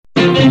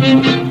Hello,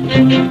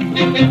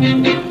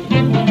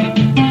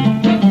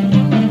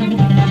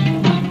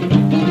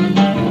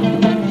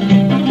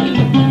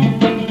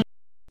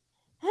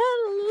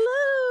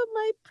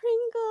 my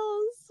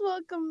Pringles.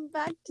 Welcome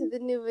back to the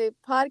New Wave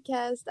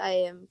podcast. I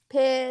am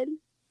Pid.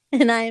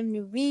 And I am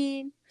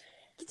Nuveen.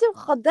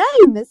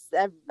 I missed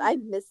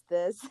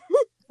this.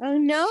 Oh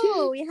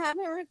no, we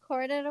haven't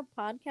recorded a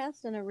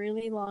podcast in a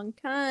really long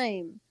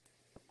time.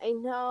 I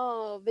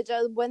know, but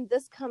when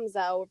this comes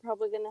out, we're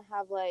probably gonna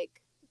have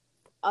like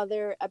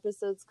other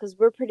episodes because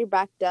we're pretty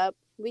backed up.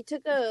 We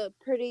took about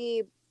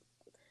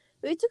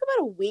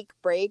a week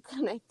break,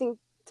 and I think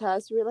to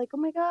us we were like, oh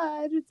my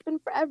god, it's been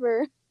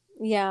forever.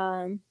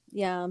 Yeah,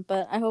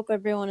 but I hope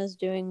everyone is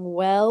doing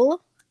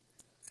well.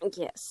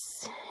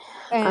 Yes.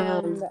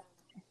 And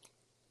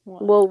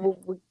we'll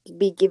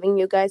be giving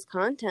you guys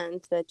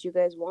content that you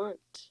guys want.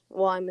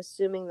 Well, I'm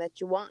assuming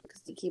that you want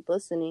because you keep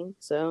listening.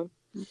 So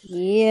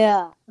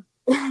yeah.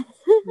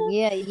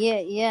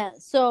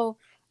 So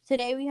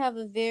today we have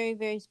a very,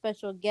 very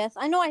special guest.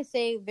 I know I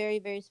say very,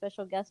 very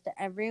special guest to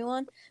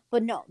everyone,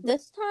 but no,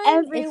 this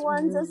time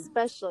everyone's a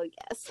special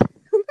guest.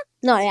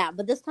 No, yeah,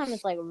 but this time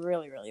it's like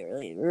really, really,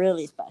 really,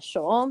 really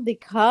special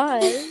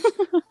because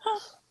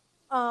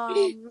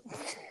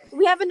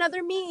we have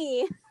another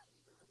me.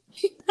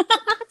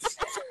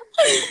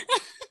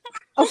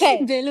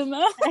 Okay.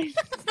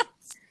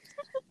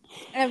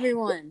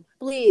 Everyone,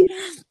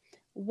 please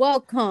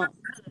welcome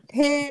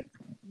Pid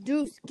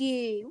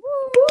Dusky.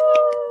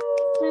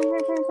 Hello,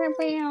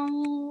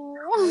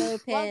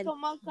 Pid.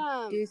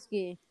 Welcome.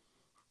 Dusky.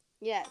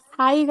 Yes.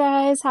 Hi, you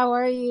guys. How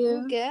are you?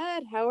 I'm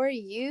good. How are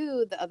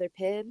you, the other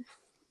Pid?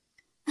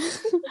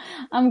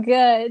 I'm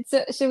good.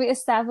 So, should we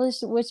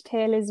establish which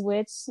Pid is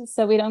which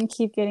so we don't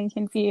keep getting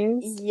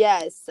confused?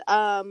 Yes.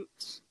 So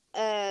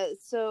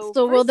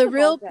will the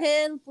real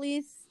Pid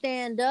please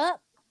stand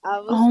up?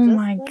 Oh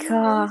my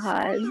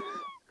god.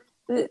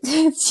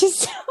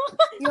 She's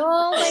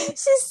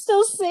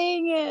still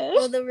saying it.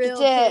 Will the real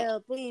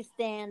Pid please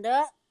stand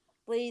up?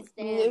 Please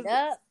stand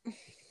up.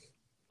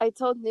 I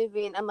told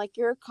Nuveen, I'm like,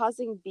 you're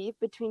causing beef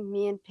between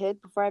me and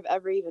Pid before I've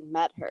ever even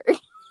met her.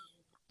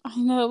 I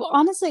know.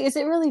 Honestly, is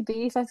it really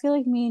beef? I feel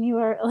like me and you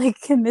are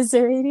like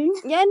commiserating.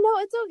 Yeah, no,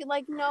 it's okay.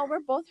 Like, no, we're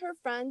both her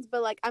friends,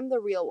 but like, I'm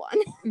the real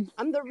one.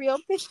 I'm the real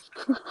Pid.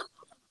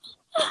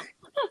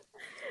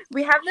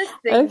 We have this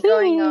thing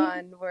going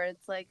on where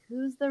it's like,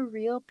 who's the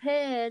real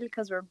Pid?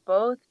 Because we're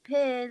both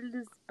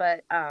Pids,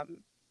 but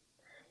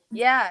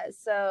yeah.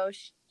 So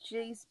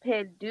she's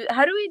Pid.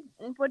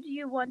 What do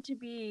you want to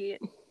be?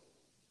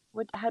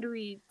 How do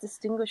we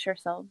distinguish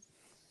ourselves?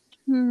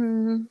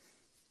 Nuveen,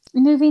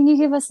 you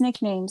give us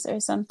nicknames or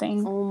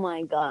something. Oh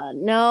my god.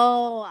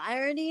 No, I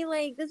already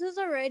this is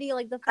already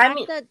the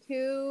fact that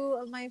two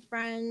of my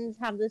friends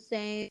have the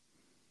same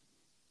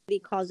be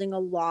causing a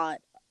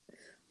lot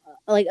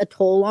a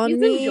toll on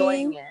me. He's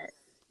enjoying it.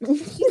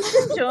 He's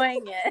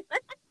enjoying it.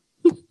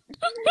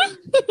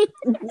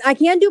 I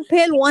can't do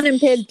Pid 1 and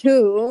Pid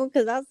 2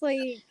 because that's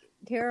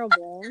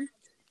terrible.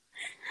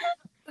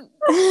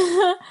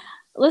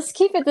 Let's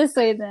keep it this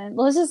way then.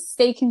 Let's just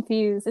stay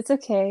confused. It's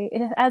okay.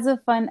 It adds a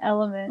fun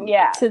element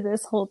to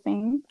this whole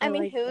thing. I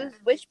mean,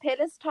 which Pid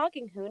is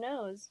talking? Who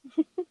knows?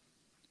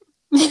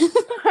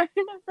 Part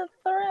of the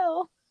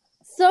thrill.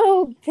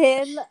 So,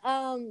 Pid,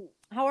 how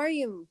are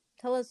you?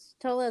 Tell us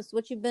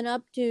what you've been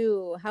up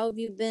to. How have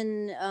you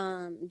been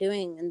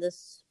doing in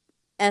this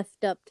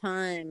effed up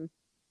time?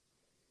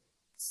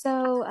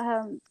 So,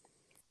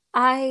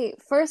 I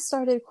first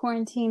started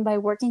quarantine by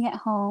working at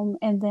home,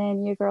 and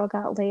then your girl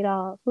got laid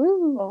off.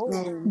 Woo! Oh.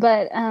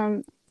 But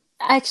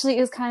actually,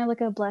 it was kind of like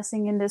a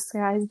blessing in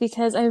disguise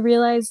because I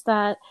realized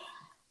that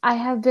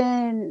I'm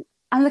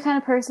the kind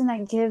of person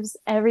that gives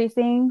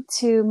everything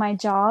to my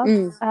job.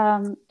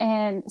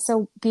 And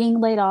so being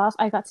laid off,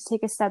 I got to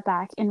take a step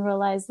back and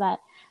realize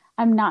that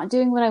I'm not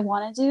doing what I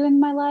want to do in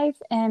my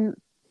life. And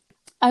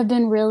I've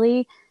been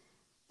really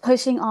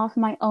pushing off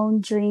my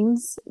own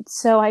dreams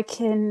so I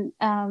can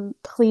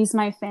please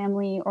my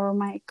family or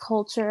my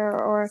culture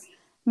or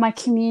my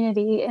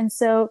community. And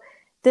so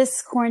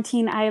this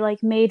quarantine, I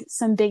made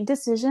some big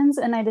decisions,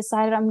 and I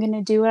decided I'm going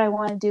to do what I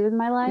want to do with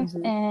my life.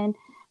 And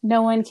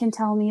no one can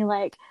tell me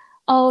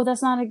oh,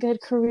 that's not a good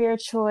career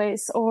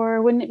choice,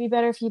 or wouldn't it be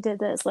better if you did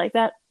this?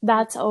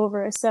 That's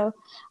over. So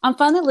I'm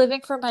finally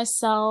living for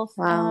myself.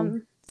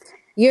 Wow.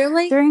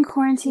 During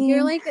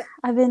quarantine,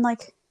 I've been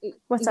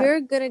what's up? You're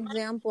a good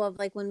example of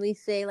when we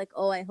say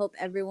oh, I hope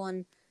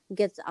everyone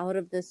gets out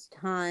of this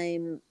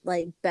time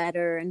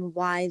better and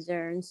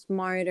wiser and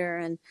smarter,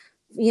 and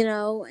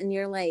and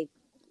you're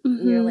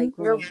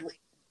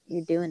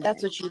you're doing it.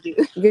 That's what you do.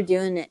 You're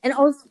doing it. And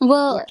also,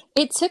 well,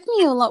 it took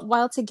me a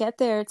while to get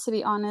there, to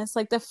be honest.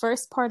 The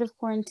first part of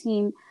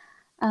quarantine,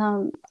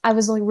 I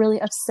was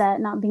really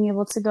upset not being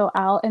able to go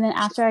out, and then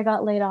after I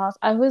got laid off,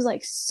 I was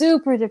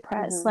super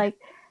depressed.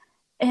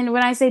 And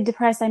when I say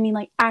depressed, I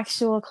mean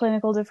actual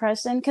clinical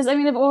depression. Because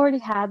I've already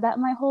had that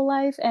my whole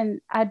life, and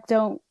I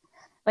don't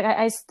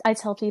I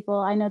tell people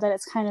I know that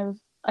it's kind of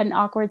an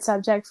awkward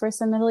subject for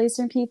some Middle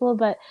Eastern people,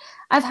 but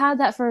I've had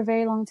that for a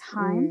very long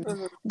time.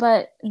 Mm-hmm.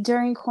 But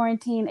during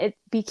quarantine, it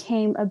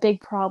became a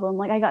big problem.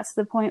 Like, I got to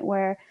the point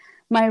where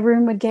my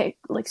room would get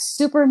like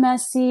super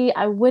messy.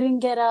 I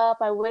wouldn't get up.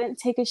 I wouldn't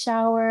take a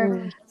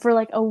shower for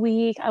like a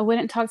week. I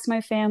wouldn't talk to my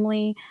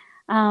family.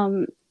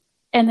 And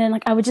then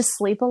like I would just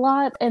sleep a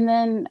lot. And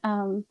then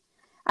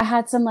I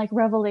had some like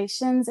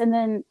revelations. And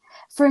then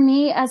for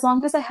me, as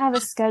long as I have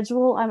a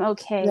schedule, I'm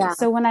okay. Yeah.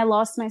 So when I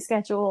lost my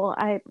schedule,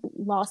 I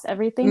lost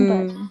everything.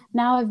 But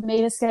now I've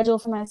made a schedule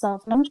for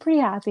myself and I'm pretty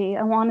happy.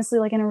 I'm honestly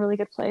like in a really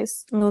good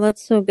place. Oh,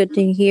 that's so good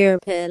to hear,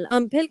 Pill.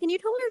 Pill, can you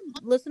tell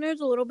our listeners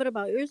a little bit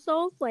about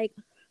yourself? Like,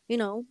 you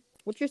know,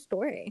 what's your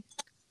story?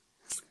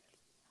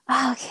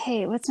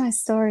 Okay, what's my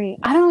story?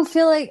 I don't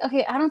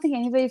think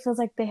anybody feels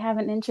like they have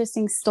an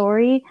interesting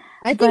story.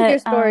 I think your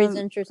story is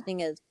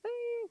interesting as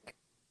fuck.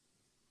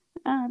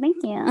 Oh, thank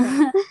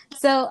you.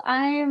 So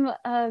I'm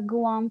a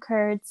Guam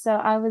Kurd. So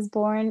I was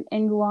born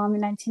in Guam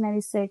in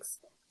 1996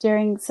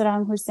 during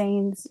Saddam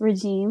Hussein's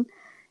regime.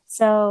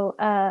 So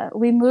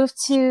we moved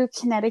to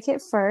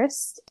Connecticut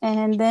first,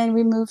 and then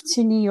we moved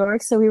to New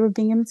York. So we were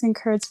Binghamton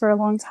Kurds for a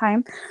long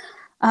time.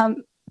 I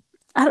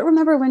don't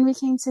remember when we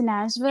came to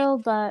Nashville,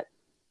 but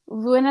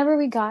whenever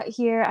we got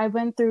here, I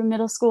went through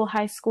middle school,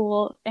 high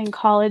school, and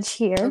college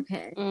here.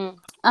 Okay.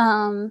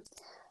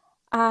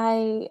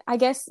 I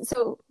guess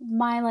so.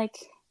 My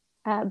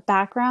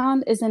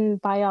background is in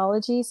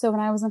biology. So when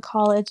I was in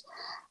college,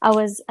 I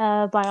was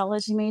a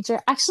biology major.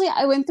 Actually,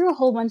 I went through a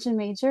whole bunch of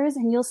majors,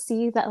 and you'll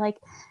see that like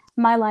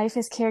my life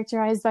is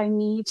characterized by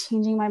me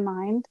changing my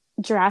mind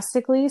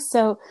drastically.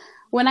 So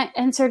when I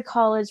entered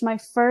college, my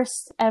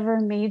first ever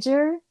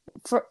major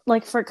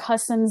for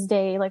customs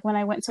day, like when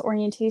I went to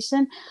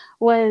orientation,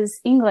 was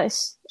English.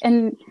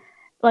 And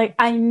like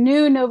I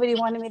knew nobody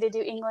wanted me to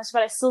do English,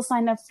 but I still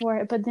signed up for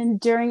it. But then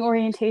during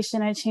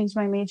orientation, I changed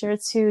my major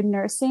to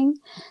nursing.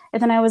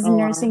 And then I was a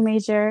nursing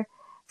major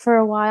for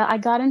a while. I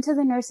got into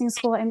the nursing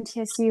school at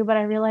MTSU, but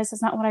I realized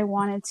that's not what I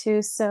wanted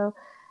to. So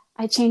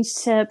I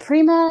changed to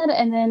pre-med.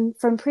 And then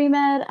from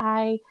pre-med,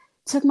 I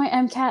took my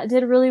MCAT,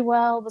 did really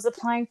well, was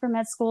applying for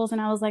med schools. And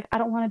I was like, I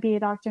don't want to be a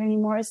doctor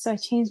anymore. So I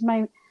changed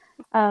my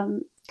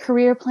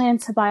career plan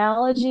to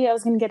biology. I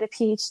was going to get a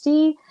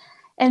PhD.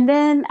 And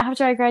then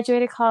after I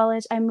graduated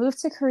college, I moved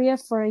to Korea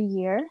for a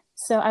year.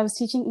 So I was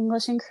teaching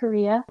English in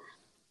Korea.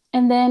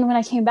 And then when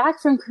I came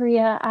back from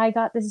Korea, I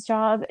got this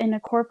job in a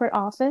corporate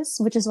office,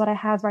 which is what I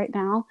have right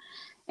now.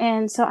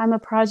 And so I'm a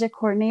project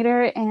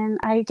coordinator and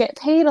I get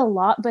paid a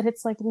lot, but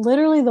it's like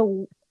literally I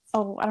don't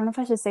know if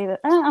I should say that.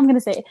 I'm going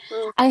to say it.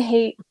 I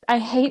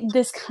hate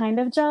this kind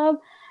of job.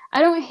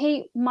 I don't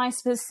hate my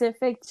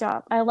specific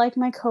job. I like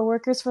my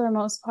coworkers for the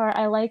most part.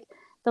 I like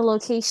the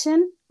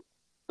location.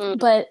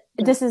 But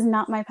this is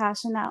not my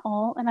passion at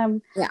all. And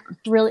I'm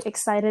really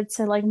excited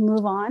to like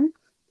move on.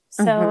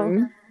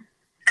 So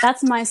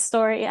that's my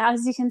story.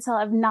 As you can tell,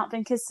 I've not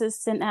been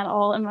consistent at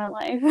all in my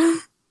life.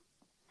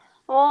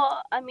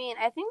 Well, I mean,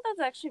 I think that's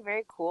actually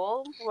very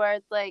cool where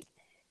it's like,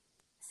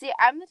 see,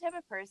 I'm the type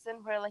of person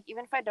where like,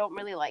 even if I don't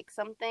really like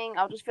something,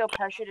 I'll just feel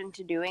pressured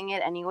into doing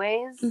it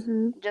anyways.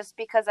 Just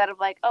because out of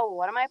like, oh,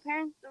 what are my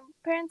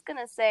parents going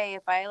to say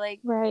if I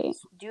like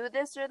do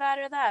this or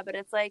that? But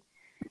it's like,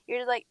 you're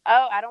just like,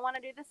 oh, I don't want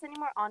to do this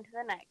anymore, on to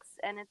the next.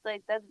 And it's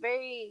like, that's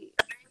very,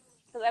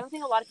 because I don't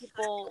think a lot of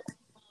people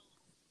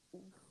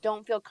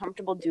don't feel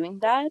comfortable doing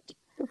that.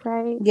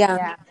 Right.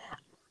 Yeah.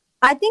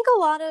 I think a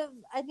lot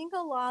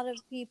of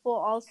people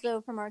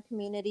also from our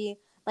community,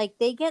 like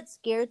they get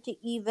scared to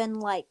even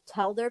like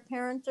tell their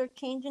parents they're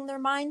changing their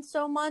mind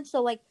so much.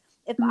 So like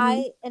if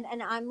I and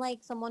I'm like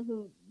someone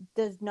who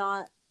does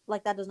not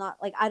like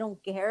I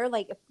don't care.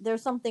 Like if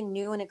there's something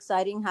new and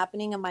exciting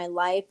happening in my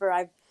life, or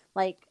I've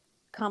like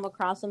come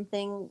across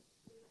something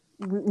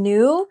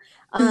new,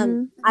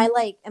 I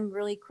like am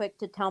really quick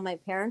to tell my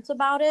parents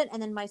about it,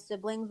 and then my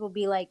siblings will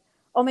be like,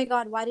 oh my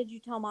god, why did you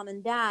tell mom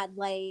and dad?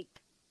 Like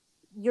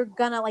you're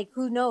gonna like,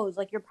 who knows,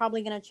 like you're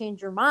probably gonna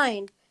change your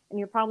mind and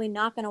you're probably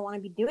not gonna want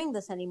to be doing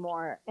this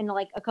anymore in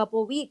like a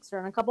couple of weeks or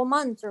in a couple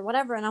months or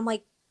whatever. And I'm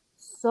like,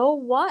 so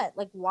what?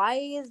 Like why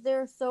is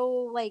there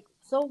so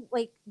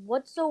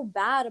what's so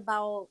bad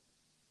about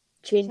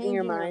changing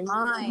your mind?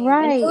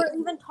 Right. Or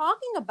even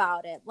talking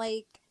about it.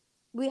 Like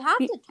we have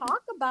to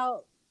talk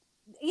about,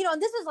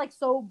 and this is like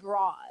so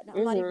broad.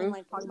 I'm not even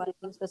like talking about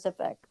anything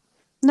specific.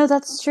 No,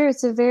 that's true.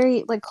 It's a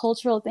very like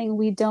cultural thing.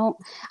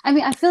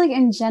 I feel like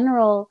in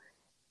general,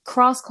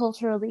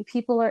 cross-culturally,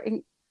 people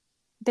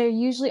they're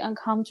usually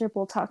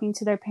uncomfortable talking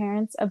to their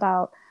parents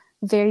about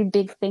very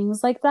big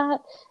things like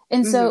that.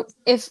 And so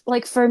if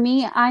like for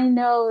me, I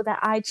know that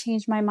I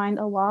changed my mind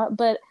a lot,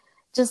 but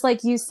just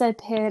like you said,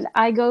 Pin,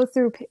 I go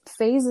through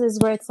phases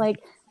where it's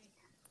like,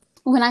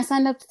 when I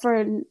signed up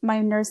for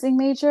my nursing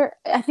major,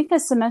 I think a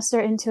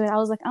semester into it, I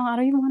was like, oh, I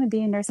don't even want to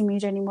be a nursing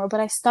major anymore. But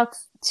I stuck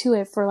to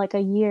it for like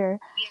a year.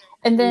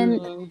 And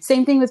then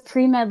same thing with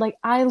pre-med. Like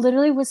I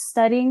literally was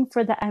studying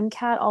for the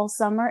MCAT all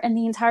summer. And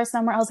the entire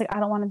summer, I was like, I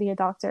don't want to be a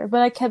doctor.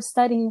 But I kept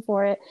studying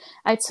for it.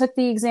 I took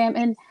the exam.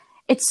 And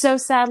it's so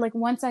sad. Like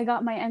once I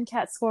got my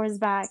MCAT scores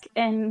back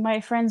and my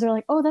friends were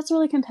like, oh, that's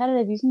really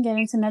competitive. You can get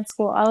into med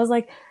school. I was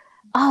like,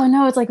 oh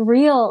no, it's like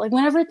real. Like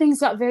whenever things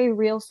got very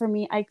real for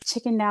me, I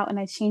chickened out and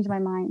I changed my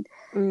mind.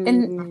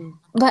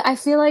 But I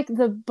feel like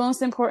the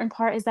most important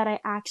part is that I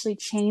actually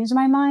changed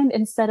my mind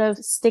instead of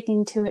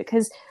sticking to it.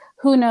 Because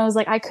who knows,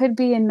 like I could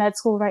be in med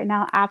school right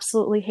now,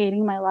 absolutely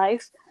hating my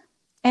life.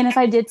 And if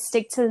I did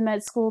stick to the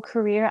med school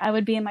career, I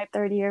would be in my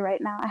third year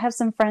right now. I have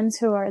some friends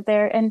who are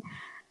there and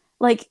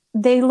like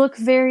they look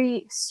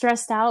very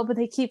stressed out, but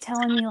they keep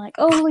telling me like,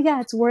 oh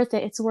yeah, it's worth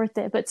it. It's worth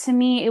it. But to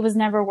me, it was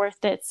never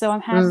worth it. So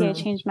I'm happy I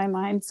changed my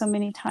mind so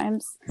many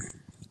times.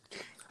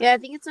 Yeah, I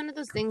think it's one of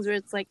those things where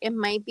it's like, it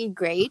might be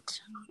great,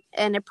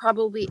 and it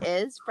probably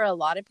is for a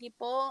lot of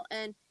people,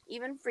 and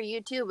even for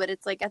you too, but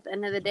it's like, at the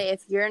end of the day,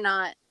 if you're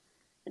not,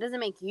 it doesn't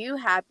make you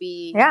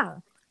happy. Yeah.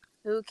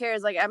 Who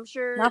cares? Like, I'm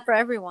sure. Not for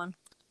everyone.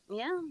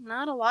 Yeah,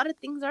 not a lot of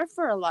things are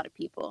for a lot of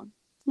people.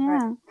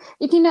 Yeah.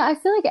 You know, I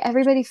feel like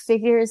everybody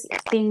figures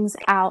things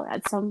out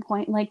at some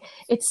point. Like,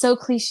 it's so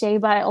cliche,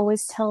 but I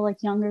always tell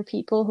like younger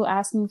people who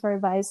ask me for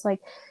advice, like,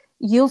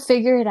 you'll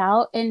figure it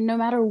out. And no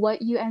matter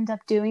what you end up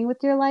doing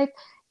with your life,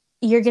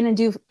 you're going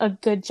to do a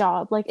good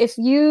job. Like, if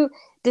you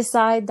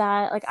decide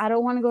that, like, I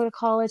don't want to go to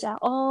college at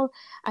all,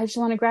 I just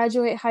want to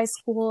graduate high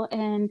school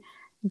and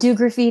do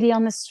graffiti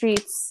on the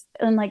streets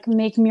and like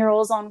make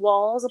murals on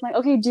walls. I'm like,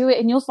 okay, do it,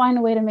 and you'll find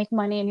a way to make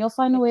money and you'll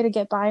find a way to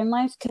get by in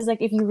life, because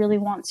like if you really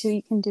want to,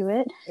 you can do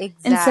it.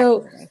 Exactly. And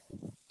so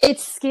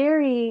it's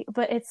scary,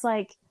 but it's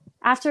like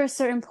after a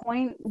certain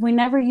point,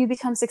 whenever you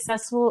become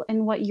successful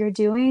in what you're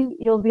doing,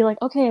 you'll be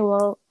like, okay,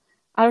 well,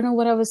 I don't know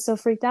what I was so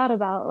freaked out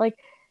about. Like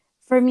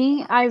for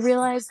me, I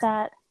realized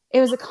that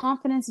it was a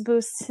confidence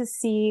boost to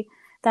see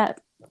that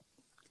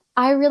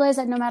I realize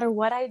that no matter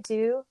what I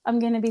do, I'm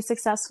going to be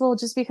successful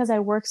just because I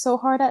work so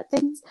hard at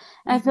things.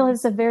 And I feel like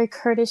it's a very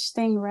Kurdish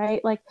thing,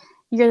 right? Like,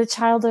 you're the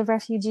child of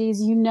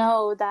refugees. You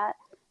know that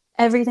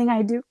everything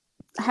I do,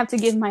 I have to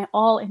give my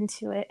all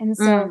into it. And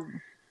so,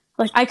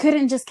 like, I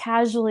couldn't just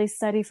casually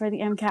study for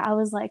the MCAT. I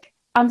was like,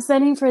 I'm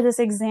studying for this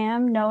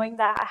exam knowing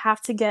that I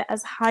have to get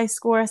as high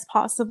score as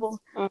possible.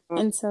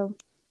 And so,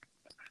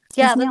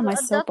 yeah, me on my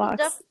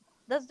soapbox.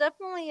 That's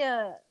definitely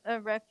a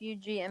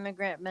refugee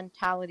immigrant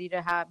mentality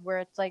to have, where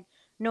it's like,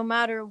 no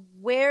matter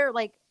where,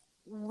 like,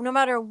 no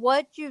matter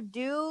what you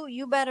do,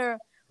 you better,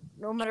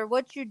 no matter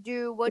what you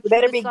do, what you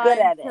better be good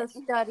at to it.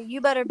 study,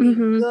 you better be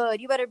good.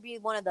 You better be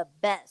one of the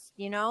best,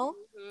 you know?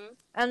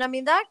 And I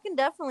mean, that can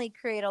definitely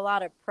create a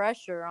lot of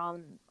pressure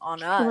on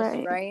us,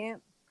 right?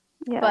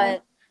 Yeah.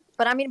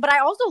 But I mean, but I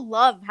also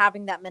love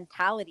having that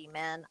mentality,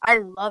 man. I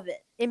love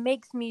it. It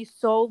makes me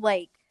so,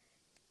 like,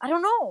 I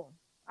don't know.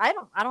 I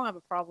don't have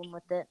a problem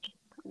with it.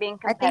 Being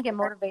I think it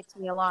motivates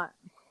me a lot.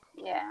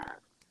 Yeah.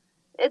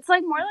 It's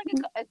like more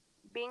like a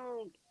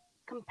being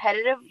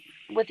competitive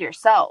with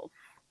yourself.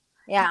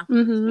 Yeah.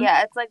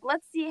 Yeah, it's like,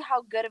 let's see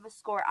how good of a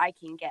score I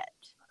can get.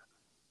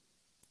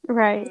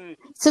 Right.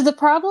 So the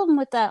problem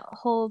with that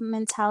whole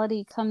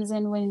mentality comes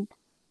in when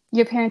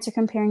your parents are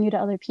comparing you to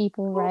other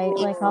people, right?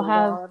 Like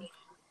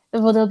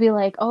they'll be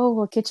like, oh,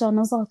 well, Kitchell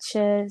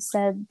Nozalche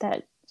said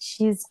that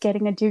she's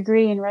getting a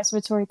degree in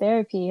respiratory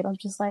therapy. And I'm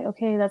just like,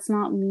 okay, that's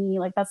not me.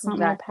 Like, that's not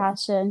my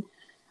passion.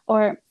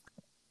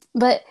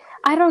 But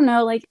I don't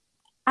know. Like,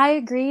 I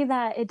agree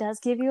that it does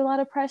give you a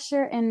lot of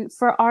pressure. And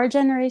for our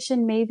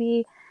generation,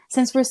 maybe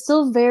since we're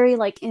still very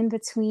like in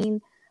between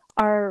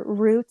our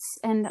roots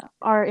and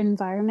our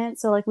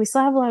environment, so like we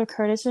still have a lot of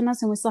Kurdish in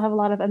us and we still have a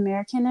lot of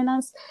American in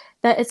us,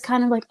 that it's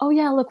kind of like, oh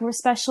yeah, look, we're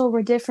special,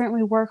 we're different,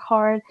 we work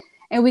hard,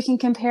 and we can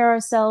compare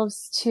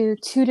ourselves to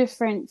two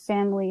different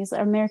families,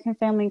 American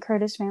family and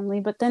Kurdish family.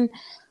 But then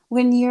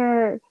when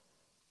you're,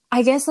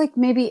 I guess, like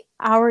maybe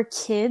our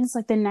kids,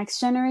 like the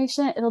next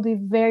generation, it'll be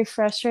very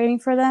frustrating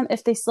for them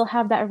if they still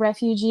have that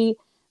refugee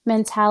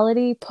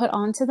mentality put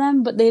onto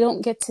them, but they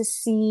don't get to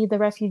see the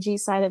refugee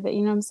side of it.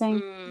 You know what I'm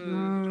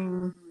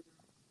saying?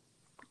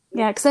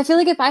 Yeah, because I feel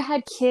like if I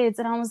had kids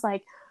and I was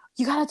like,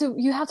 you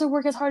have to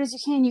work as hard as you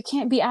can. You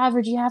can't be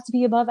average. You have to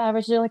be above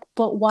average. They're like,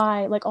 but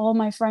why? Like, all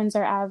my friends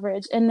are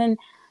average. And then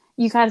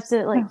you have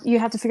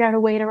to figure out a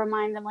way to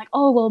remind them, like,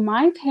 oh, well,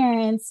 my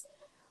parents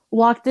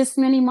walk this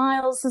many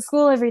miles to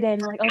school every day,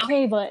 and they're like,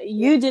 okay, but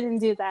you didn't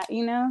do that,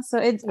 you know? So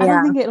I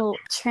don't think it'll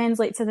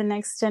translate to the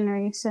next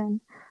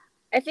generation.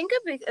 I think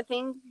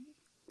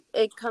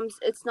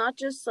it's not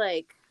just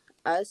like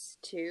us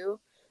too.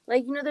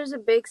 Like, you know, there's a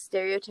big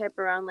stereotype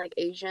around like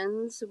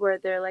Asians where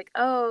they're like,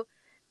 oh,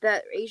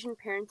 that Asian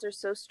parents are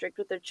so strict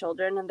with their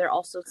children, and they're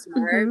also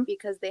smart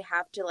because they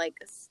have to, like,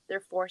 they're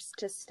forced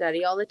to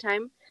study all the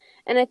time.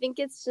 And I think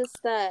it's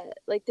just that,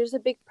 like, there's a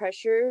big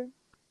pressure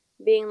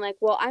being like,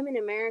 well, I'm in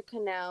America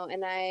now,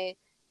 and I,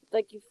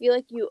 like, you feel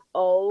like you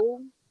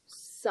owe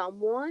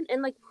someone,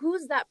 and like,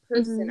 who's that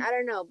person? I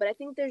don't know, but I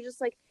think there's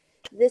just like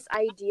this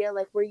idea,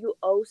 like, where you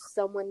owe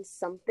someone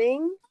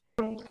something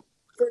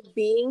for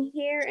being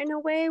here, in a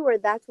way where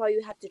that's why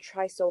you have to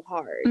try so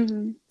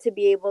hard to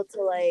be able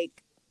to,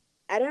 like,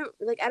 I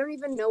don't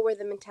even know where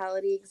the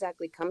mentality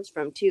exactly comes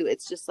from too.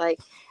 It's just like,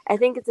 I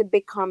think it's a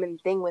big common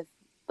thing with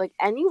like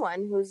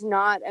anyone who's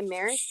not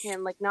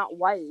American, like not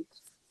white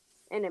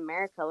in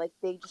America, like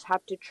they just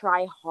have to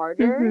try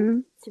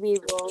harder to be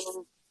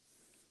able.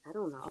 I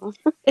don't know.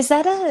 Is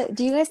that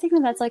do you guys think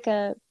that that's like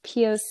a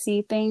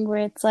POC thing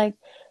where it's like,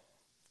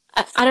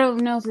 I don't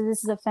know if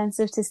this is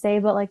offensive to say,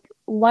 but like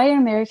white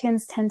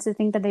Americans tend to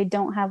think that they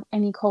don't have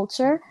any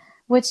culture,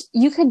 which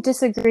you could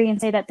disagree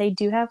and say that they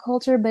do have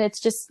culture, but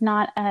it's just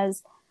not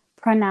as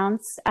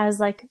pronounced as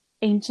like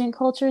ancient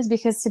cultures,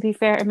 because to be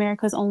fair,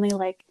 America's only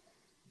like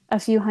a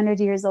few hundred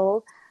years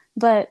old.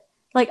 But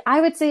like I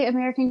would say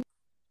American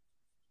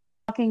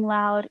talking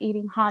loud,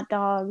 eating hot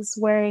dogs,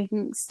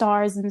 wearing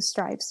stars and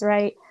stripes,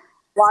 right?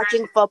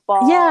 Watching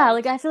football. Yeah,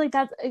 like I feel like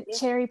that's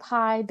cherry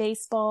pie,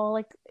 baseball,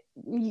 like,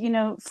 you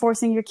know,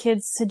 forcing your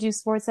kids to do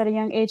sports at a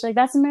young age, like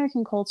that's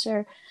American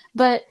culture.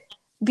 But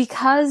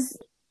because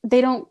they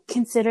don't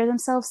consider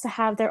themselves to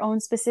have their own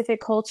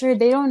specific culture,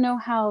 they don't know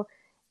how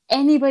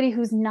anybody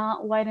who's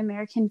not white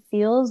American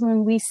feels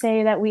when we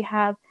say that we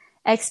have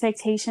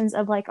expectations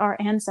of like our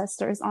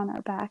ancestors on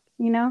our back,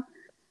 you know?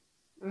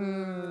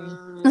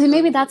 Like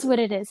maybe that's what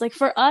it is. Like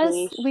for us,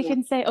 we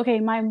can say, okay,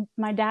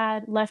 my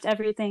dad left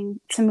everything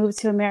to move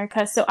to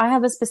America, so I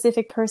have a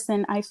specific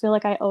person I feel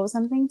like I owe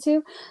something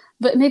to.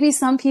 But maybe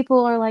some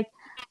people are like,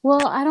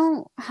 well, I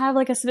don't have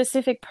like a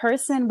specific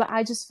person, but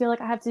I just feel like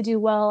I have to do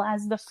well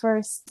as the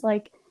first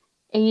like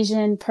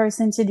Asian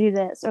person to do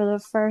this, or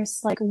the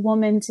first like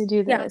woman to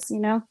do this, you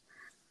know?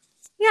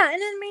 Yeah,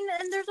 and I mean,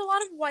 and there's a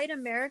lot of white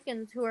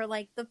Americans who are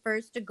like the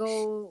first to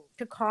go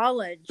to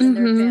college in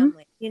their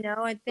family. You know,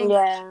 I think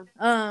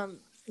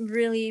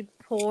really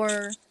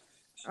poor.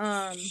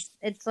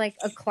 It's like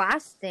a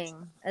class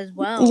thing as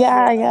well.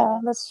 Yeah,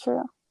 that's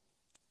true.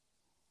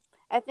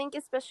 I think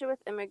especially with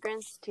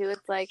immigrants too,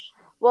 it's like,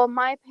 well,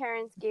 my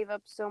parents gave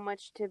up so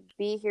much to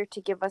be here to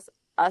give us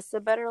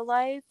a better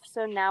life,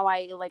 so now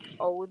I like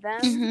owe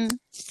them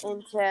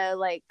into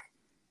like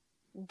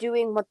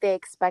doing what they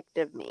expect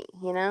of me,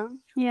 you know?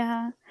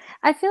 Yeah.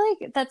 I feel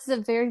like that's a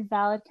very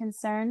valid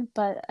concern,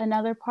 but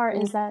another part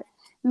is that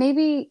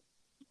maybe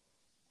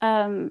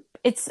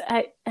it's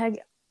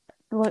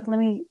let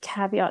me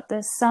caveat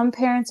this. Some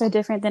parents are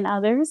different than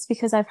others,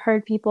 because I've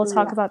heard people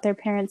talk about their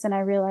parents, and I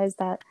realize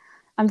that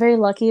I'm very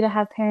lucky to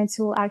have parents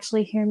who will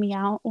actually hear me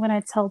out when I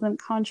tell them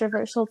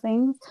controversial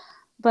things.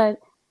 But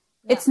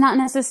it's not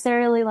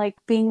necessarily like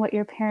being what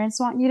your parents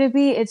want you to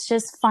be. It's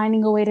just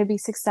finding a way to be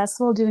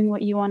successful doing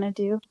what you want to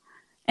do.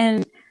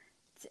 And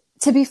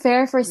to be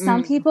fair, for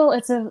some people,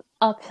 it's an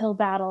uphill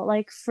battle.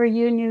 Like for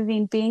you,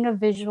 Nuveen, being a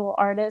visual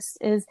artist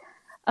is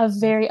a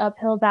very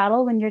uphill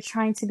battle when you're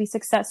trying to be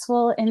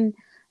successful in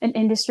an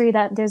industry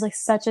that there's like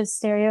such a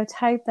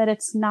stereotype that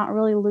it's not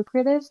really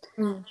lucrative.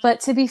 But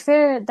to be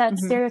fair, that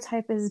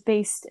stereotype is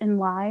based in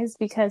lies,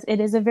 because it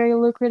is a very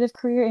lucrative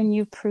career, and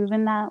you've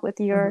proven that with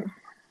your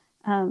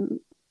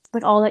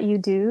with all that you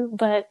do.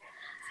 But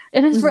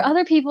and then for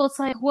other people, it's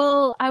like,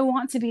 well, I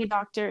want to be a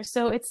doctor,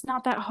 so it's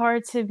not that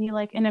hard to be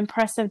like an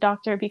impressive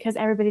doctor, because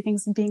everybody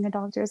thinks being a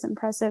doctor is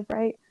impressive,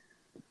 right?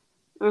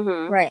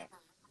 Right.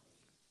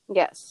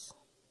 Yes.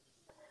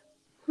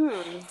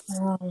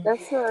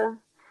 That's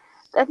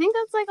I think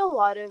that's like a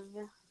lot of,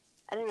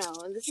 I don't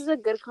know, this is a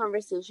good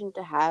conversation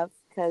to have,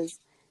 because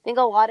I think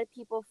a lot of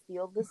people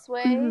feel this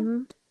way,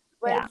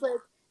 but it's like,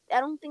 I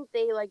don't think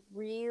they like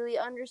really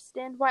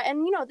understand why.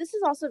 And you know, this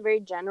is also very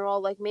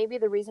general, like maybe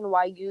the reason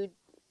why you,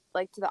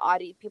 like, to the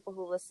audience, people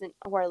who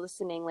are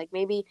listening, like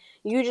maybe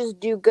you just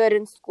do good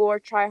in school or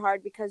try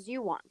hard because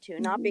you want to,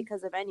 not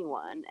because of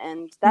anyone,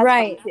 and that's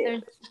fine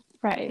too.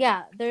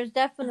 Yeah, there's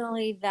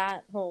definitely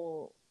that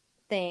whole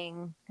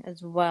thing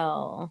as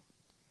well.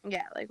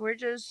 Yeah, like we're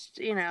just,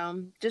 you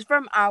know, just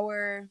from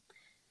our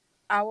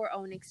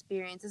own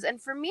experiences.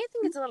 And for me, I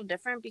think it's a little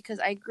different,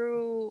 because I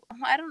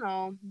don't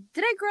know,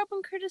 did I grow up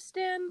in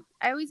Kurdistan?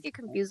 I always get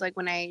confused like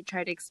when I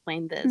try to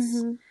explain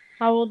this.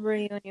 How old were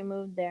you when you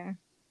moved there?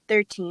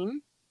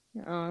 13.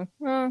 Oh,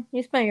 well,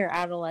 you spent your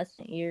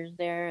adolescent years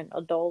there and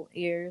adult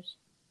years.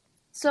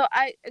 So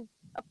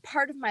a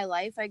part of my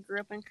life I grew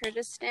up in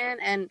Kurdistan,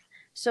 and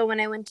so when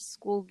I went to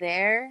school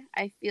there,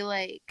 I feel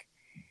like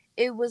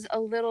it was a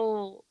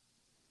little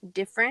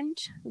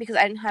different, because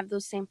I didn't have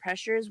those same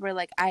pressures where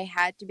like I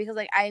had to, because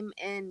like I'm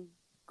in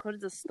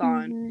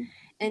Kurdistan,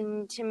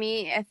 and to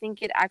me I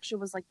think it actually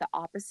was like the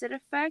opposite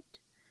effect,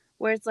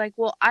 where it's like,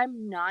 well,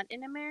 I'm not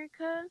in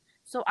America,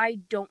 so I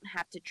don't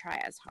have to try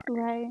as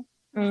hard.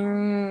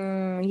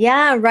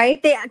 Yeah,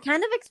 right. They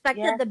kind of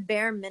expected the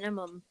bare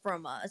minimum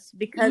from us,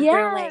 because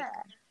they're like,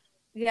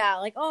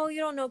 like, oh,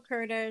 you don't know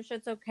Kurdish,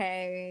 it's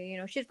okay, you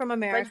know, she's from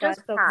America, like,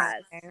 just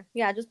pass. Okay.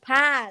 Yeah, just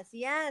pass.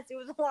 Yes, it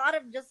was a lot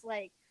of just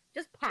like,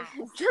 just pass,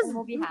 and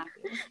we'll be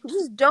happy.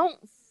 Just don't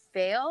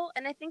fail.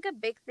 And I think a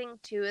big thing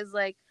too is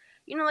like,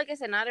 you know, like I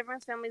said, not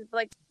everyone's families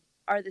like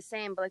are the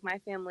same, but like my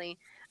family,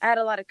 I had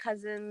a lot of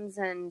cousins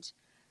and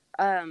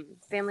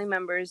family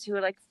members who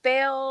would like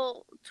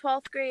fail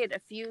 12th grade a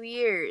few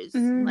years.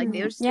 Like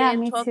they would stay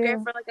in 12th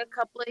grade for like a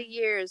couple of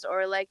years,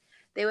 or like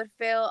they would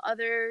fail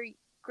other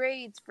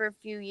grades for a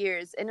few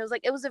years. And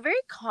it was a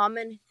very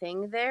common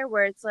thing there,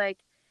 where it's like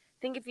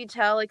think if you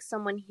tell like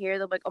someone here,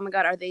 they'll be like, oh my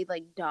God, are they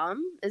like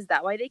dumb? Is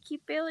that why they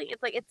keep failing?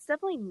 It's like, it's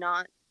definitely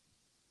not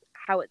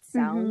how it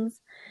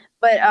sounds.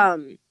 But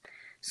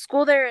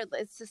school there,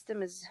 the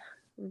system is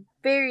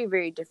very,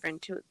 very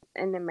different to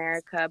in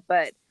America.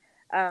 But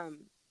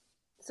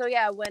so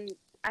yeah, when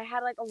I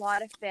had like a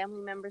lot of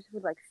family members who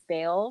would like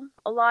fail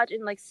a lot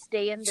and like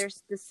stay in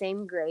the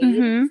same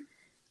grade.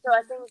 So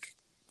I think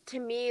to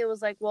me it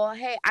was like, well,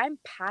 hey, I'm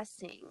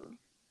passing.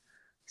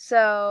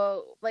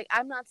 So like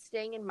I'm not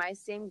staying in my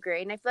same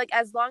grade. And I feel like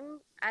as long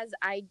as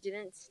I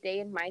didn't stay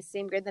in my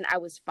same grade, then I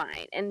was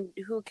fine. And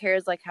who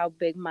cares like how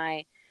big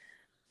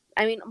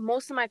I mean,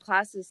 most of my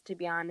classes, to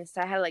be honest,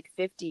 I had like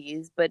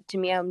 50s, but to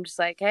me I'm just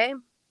like, hey,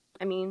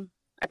 I mean,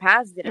 I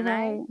passed, didn't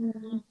I?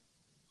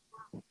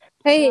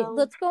 Hey,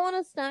 let's go on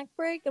a snack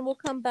break and we'll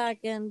come back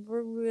and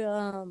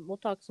we'll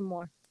talk some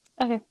more.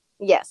 Okay.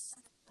 Yes.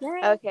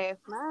 Right. Okay.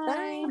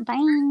 Bye.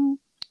 Bye.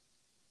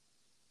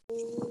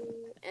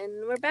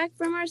 And we're back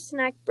from our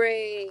snack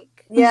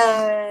break.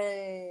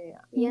 Yay.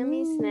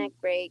 Yummy snack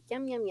break.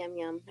 Yum, yum, yum,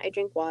 yum. I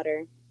drink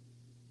water.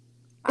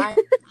 I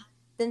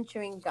didn't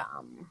chewing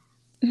gum.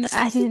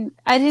 I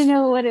didn't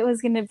know what it was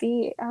gonna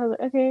be. I was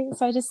like, okay,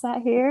 so I just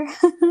sat here.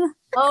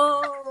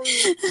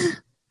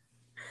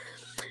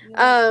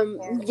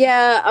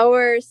 Yeah,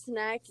 our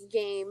snack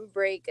game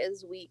break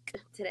is weak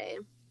today.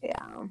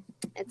 Yeah.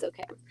 It's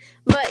okay.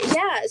 But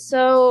yeah,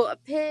 so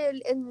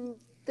Pil, in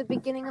the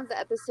beginning of the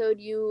episode,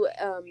 you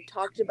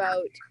talked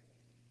about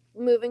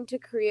moving to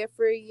Korea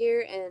for a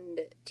year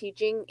and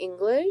teaching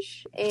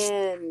English.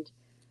 And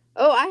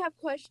I have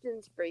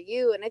questions for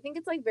you. And I think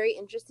it's like very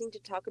interesting to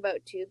talk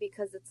about too,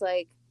 because it's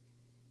like,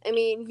 I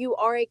mean, you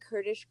are a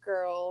Kurdish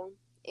girl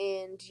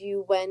and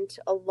you went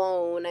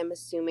alone, I'm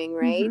assuming,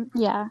 right?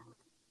 Yeah.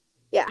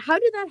 Yeah, how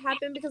did that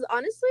happen? Because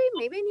honestly,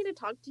 maybe I need to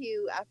talk to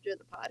you after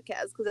the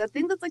podcast, because I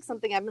think that's like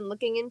something I've been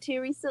looking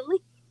into recently.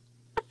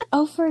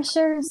 Oh, for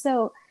sure.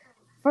 So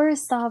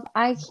first off,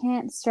 I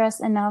can't stress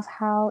enough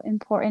how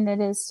important it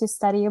is to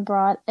study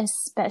abroad,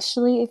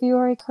 especially if you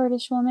are a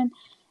Kurdish woman.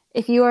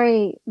 If you are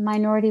a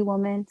minority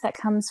woman that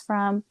comes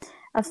from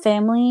a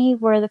family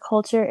where the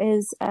culture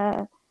is,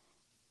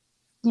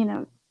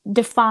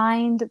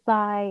 defined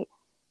by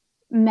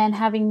men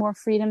having more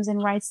freedoms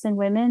and rights than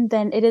women,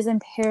 then it is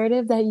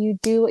imperative that you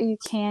do what you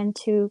can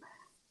to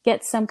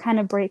get some kind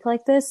of break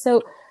like this.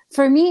 So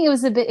for me, it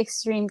was a bit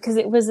extreme because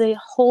it was a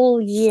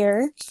whole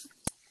year.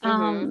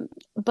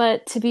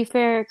 But to be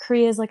fair,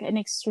 Korea is like an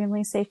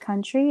extremely safe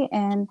country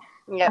and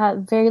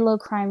very low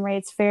crime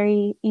rates,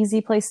 very easy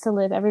place to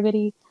live.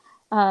 Everybody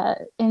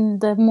in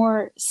the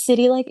more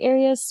city-like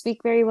areas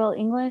speak very well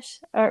English,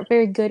 or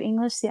very good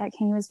English. See, I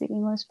can't even speak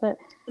English, but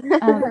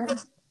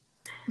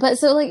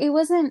so like it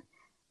wasn't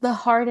the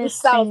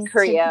hardest South thing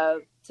Korea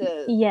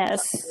to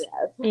yes.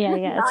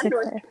 Yeah.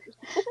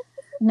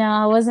 No,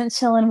 I wasn't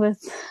chilling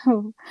with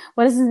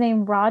what is his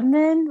name?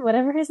 Rodman?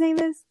 Whatever his name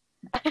is.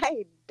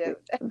 I don't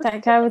know.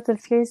 That guy with the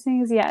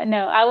piercings? Yeah,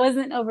 no, I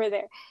wasn't over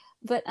there.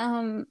 But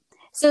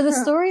so the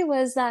story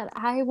was that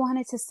I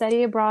wanted to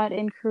study abroad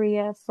in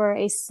Korea for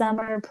a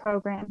summer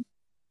program.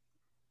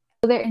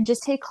 Go there and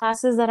just take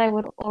classes that I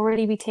would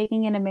already be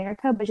taking in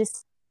America, but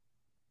just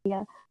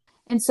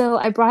And so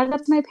I brought it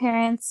up to my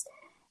parents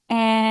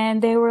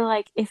and they were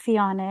like iffy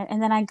on it.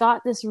 And then I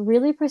got this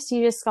really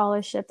prestigious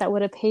scholarship that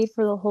would have paid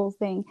for the whole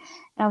thing.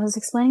 And I was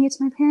explaining it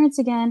to my parents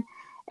again,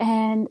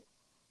 and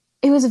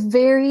it was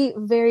very,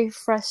 very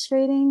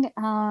frustrating.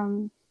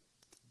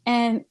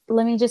 And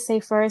let me just say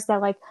first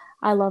that like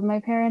I love my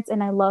parents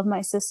and I love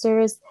my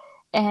sisters,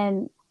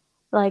 and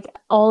like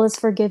all is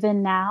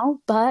forgiven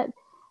now. But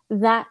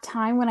that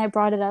time when I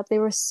brought it up, they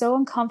were so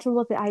uncomfortable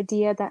with the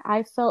idea that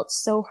I felt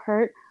so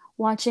hurt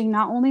watching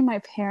not only my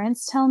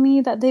parents tell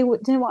me that they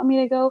didn't want me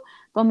to go,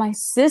 but my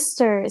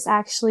sister is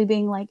actually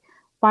being like,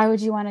 why would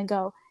you want to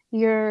go?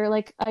 You're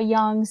like a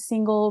young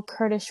single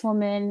Kurdish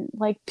woman,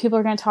 like people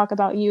are going to talk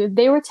about you.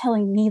 They were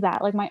telling me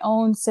that, like my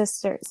own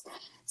sisters.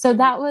 So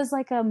that was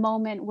like a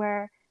moment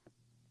where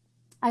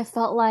I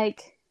felt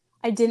like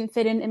I didn't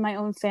fit in my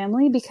own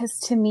family, because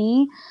to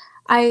me,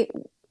 I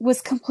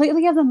was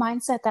completely of the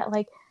mindset that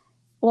like,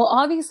 well,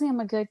 obviously I'm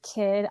a good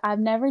kid. I've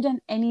never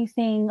done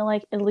anything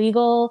like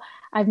illegal.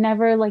 I've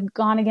never like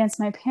gone against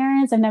my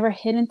parents. I've never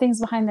hidden things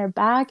behind their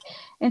back.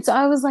 And so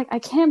I was like, I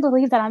can't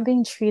believe that I'm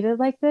being treated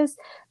like this,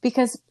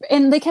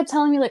 and they kept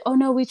telling me like, oh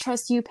no, we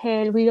trust you,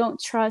 Paige. We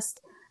don't trust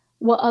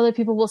what other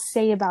people will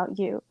say about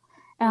you.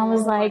 And I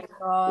was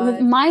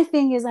my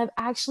thing is, I've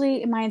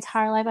actually in my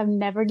entire life, I've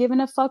never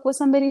given a fuck what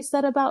somebody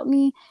said about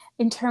me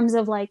in terms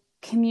of like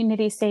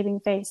community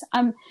saving face.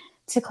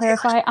 To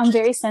clarify, I'm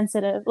very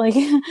sensitive. Like,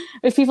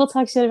 if people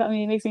talk shit about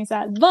me, it makes me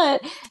sad.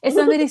 But if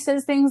somebody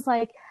says things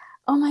like,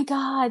 oh my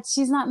God,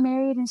 she's not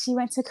married and she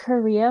went to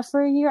Korea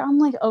for a year, I'm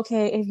like,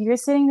 okay, if you're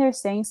sitting there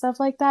saying stuff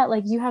like that,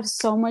 like you have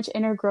so much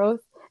inner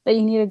growth that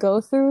you need to go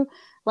through.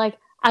 Like,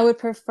 I would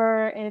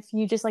prefer if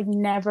you just like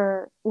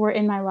never were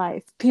in my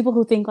life. People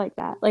who think like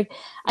that. Like,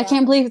 I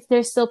can't believe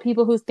there's still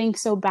people who think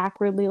so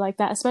backwardly like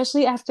that,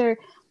 especially after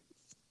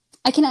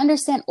I can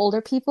understand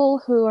older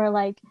people who are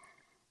like,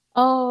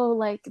 oh,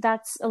 like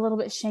that's a little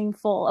bit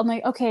shameful. I'm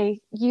like,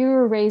 okay, you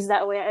were raised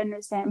that way, I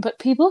understand. But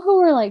people who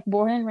were like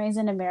born and raised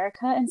in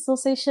America and still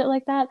say shit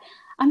like that,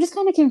 I'm just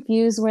kind of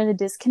confused where the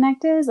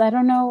disconnect is. I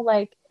don't know,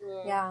 like,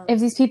 Yeah. if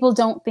these people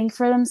don't think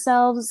for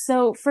themselves.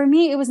 So for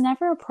me, it was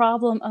never a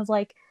problem of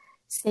like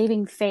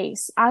saving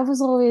face. I was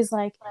always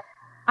like,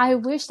 I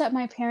wish that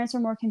my parents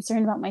were more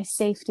concerned about my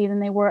safety than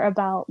they were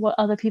about what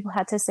other people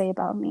had to say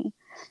about me.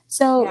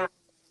 So Yeah.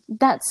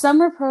 that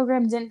summer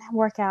program didn't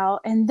work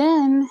out. And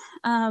then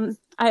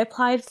I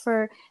applied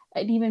for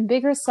an even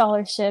bigger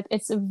scholarship.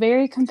 It's a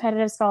very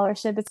competitive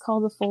scholarship. It's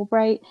called the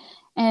Fulbright,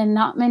 and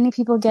not many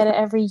people get it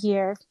every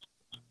year.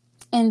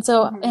 And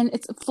so, and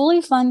it's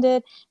fully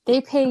funded.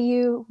 They pay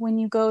you when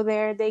you go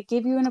there. They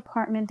give you an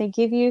apartment. They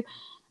give you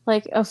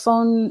like a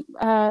phone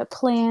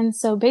plan.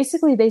 So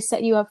basically, they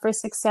set you up for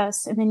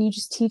success, and then you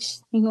just teach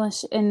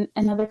English in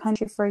another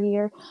country for a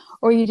year,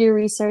 or you do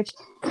research.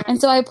 And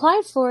so I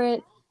applied for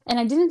it, and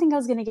I didn't think I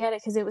was going to get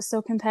it because it was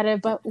so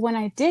competitive. But when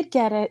I did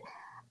get it,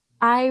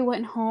 I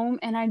went home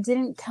and I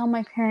didn't tell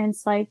my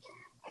parents, like,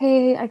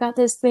 hey, I got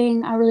this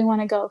thing. I really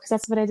want to go, because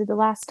that's what I did the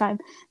last time.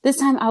 This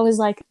time I was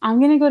like, I'm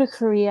going to go to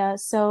Korea.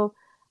 So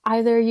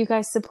either you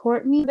guys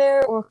support me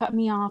there or cut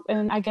me off.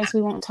 And I guess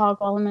we won't talk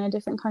while I'm in a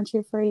different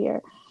country for a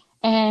year.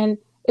 And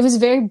it was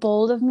very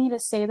bold of me to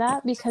say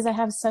that because I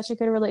have such a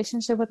good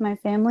relationship with my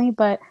family.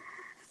 But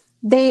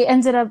they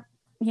ended up,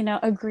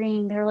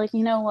 agreeing. They were like,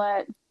 you know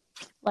what?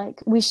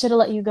 Like, we should have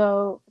let you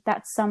go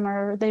that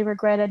summer. They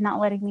regretted not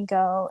letting me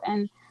go.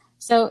 And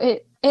so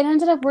it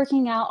ended up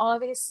working out.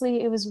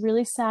 Obviously, it was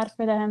really sad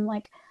for them.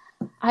 Like,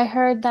 I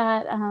heard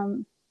that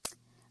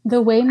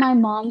the way my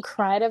mom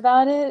cried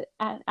about it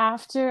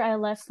after I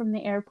left from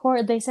the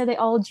airport, they said they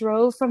all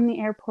drove from the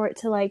airport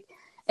to like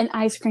an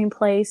ice cream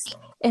place,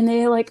 and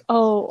they like,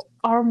 oh,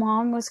 our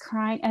mom was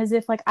crying as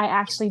if like I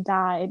actually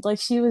died. Like,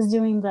 she was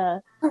doing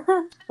the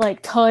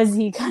like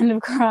Tozzy kind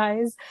of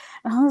cries.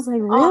 And I was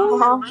like,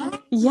 really?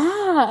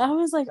 Yeah. I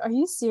was like, are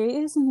you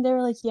serious? And they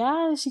were like,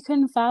 yeah, she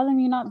couldn't fathom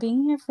you not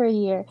being here for a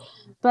year.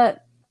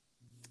 But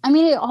I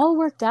mean, it all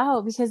worked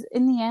out because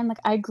in the end, like,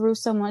 I grew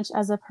so much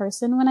as a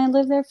person when I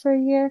lived there for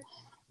a year.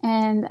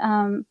 And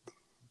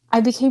I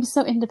became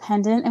so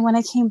independent. And when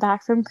I came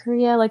back from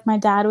Korea, like, my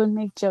dad would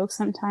make jokes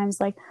sometimes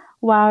like,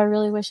 wow, I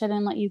really wish I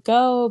didn't let you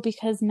go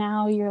because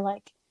now you're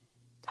like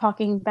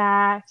talking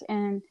back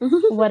and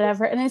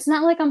whatever. And it's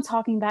not like I'm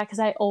talking back because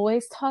I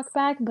always talk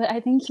back, but I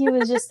think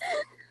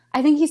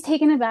he's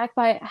taken aback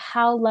by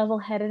how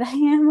level-headed I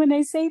am when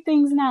I say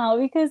things now,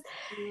 because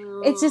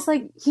it's just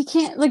like, he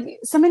can't, like,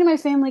 somebody in my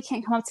family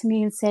can't come up to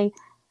me and say,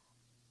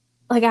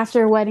 like,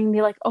 after a wedding,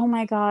 be like, oh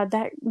my God,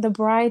 that the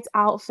bride's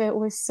outfit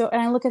was so,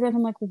 and I look at them,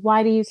 I'm like,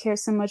 why do you care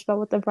so much about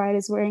what the bride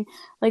is wearing?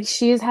 Like,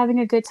 she is having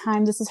a good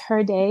time. This is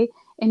her day.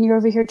 And you're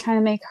over here trying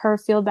to make her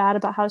feel bad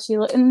about how she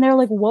looks. And they're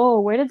like, whoa,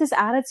 where did this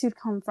attitude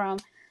come from?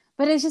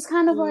 But it's just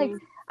kind of like,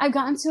 I've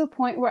gotten to a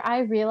point where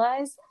I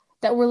realize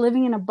that we're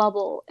living in a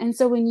bubble. And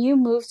so when you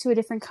move to a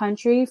different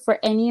country for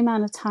any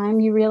amount of time,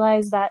 you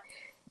realize that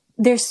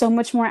there's so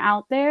much more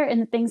out there,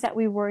 and the things that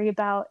we worry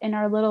about in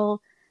our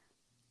little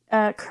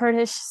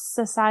Kurdish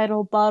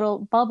societal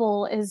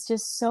bubble is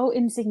just so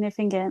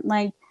insignificant.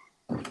 Like,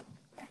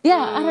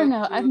 yeah, I don't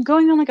know. I'm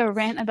going on like a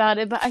rant about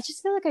it, but I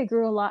just feel like I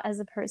grew a lot as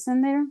a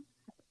person there.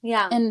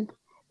 Yeah. And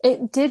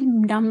it did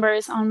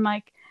numbers on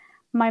like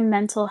my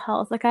mental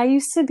health. Like, I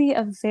used to be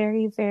a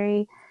very,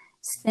 very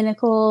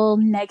cynical,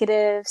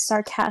 negative,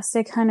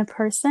 sarcastic kind of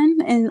person,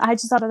 and I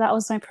just thought that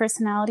was my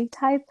personality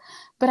type.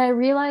 But I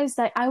realized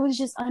that I was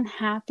just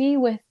unhappy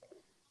with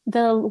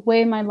the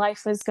way my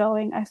life was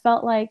going. I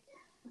felt like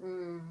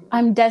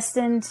I'm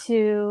destined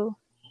to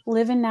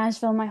live in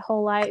Nashville my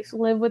whole life,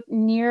 live with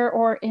near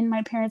or in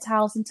my parents'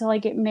 house until I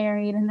get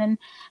married, and then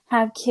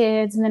have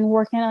kids, and then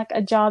work in like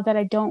a job that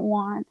I don't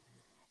want.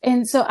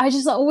 And so I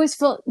just always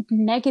felt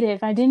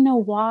negative. I didn't know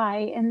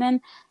why. And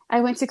then I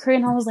went to Korea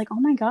and I was like,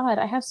 oh my God,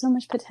 I have so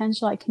much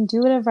potential. I can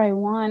do whatever I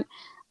want.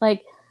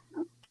 Like,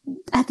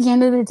 at the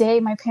end of the day,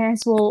 my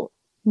parents will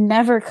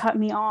never cut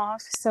me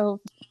off. So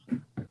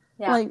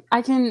like,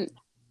 I could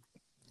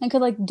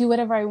like do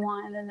whatever I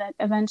want, and that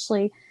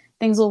eventually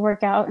things will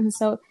work out. And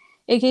so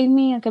it gave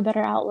me like a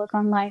better outlook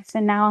on life.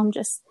 And now I'm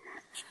just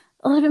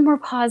a little bit more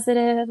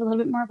positive, a little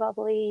bit more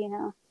bubbly,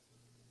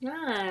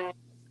 Nice.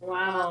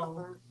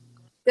 Wow.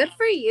 Good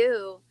for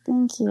you.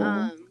 Thank you.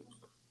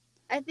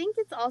 I think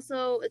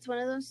it's one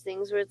of those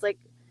things where it's like,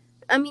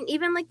 I mean,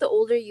 even like the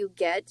older you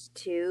get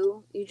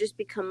too, you just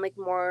become like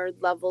more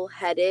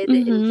level-headed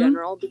in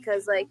general,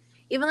 because like,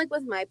 even like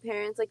with my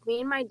parents, like me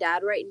and my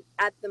dad right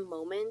at the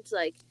moment,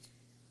 like,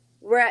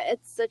 we're at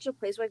such a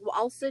place where like,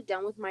 I'll sit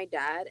down with my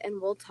dad and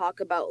we'll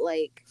talk about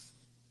like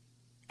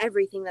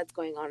everything that's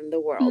going on in the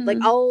world. Like,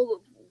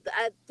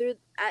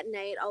 at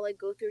night I'll like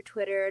go through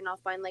Twitter and I'll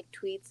find like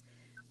tweets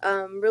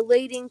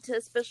relating to,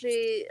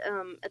 especially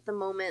at the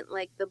moment,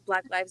 like the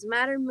Black Lives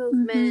Matter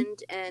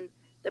movement and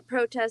the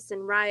protests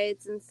and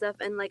riots and stuff.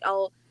 And like,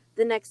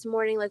 the next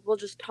morning, like, we'll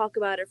just talk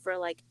about it for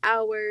like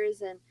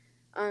hours. And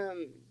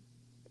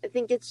I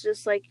think it's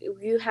just like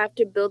you have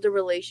to build a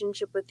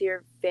relationship with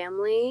your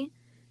family.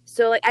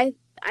 So like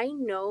I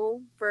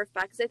know for a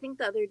fact, 'cause I think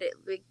the other day,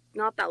 like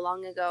not that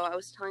long ago, I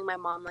was telling my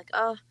mom like,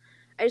 oh,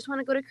 I just want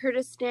to go to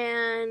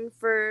Kurdistan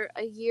for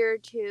a year or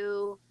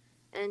two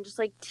and just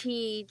like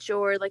teach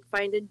or like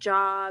find a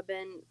job,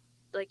 and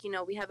like, you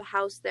know, we have a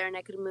house there and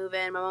I could move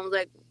in. My mom was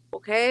like,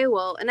 okay,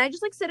 well, and I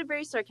just like said it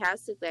very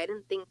sarcastically. I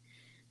didn't think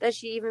that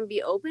she'd even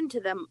be open to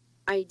the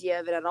idea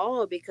of it at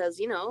all, because,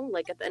 you know,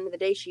 like at the end of the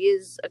day, she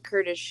is a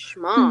Kurdish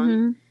mom.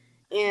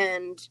 Mm-hmm.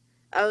 And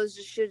she was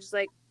just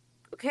like,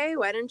 okay,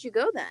 why don't you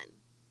go then?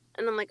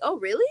 And I'm like, oh,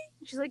 really?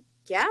 She's like,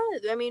 yeah,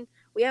 I mean,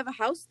 we have a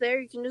house there.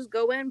 You can just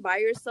go in, buy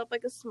yourself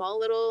like a small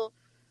little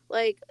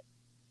like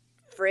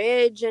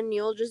fridge, and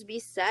you'll just be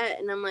set.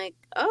 And I'm like,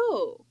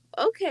 oh,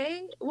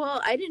 okay.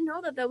 Well, I didn't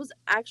know that that was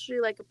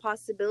actually like a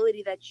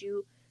possibility that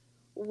you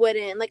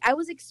wouldn't, like, I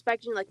was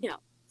expecting like, no,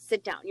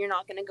 sit down, you're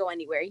not gonna go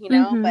anywhere, you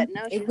know. Mm-hmm. But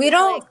no, she We was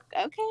don't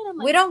like, okay. And I'm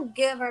like, we don't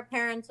give our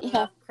parents Yeah.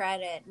 enough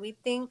credit.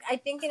 I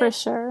think For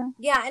sure.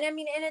 yeah, and I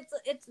mean, and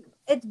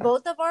it's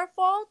both of our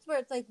faults, where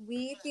it's like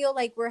we feel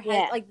like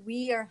Yeah. like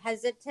we are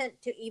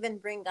hesitant to even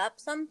bring up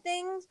some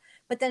things,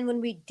 but then when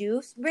we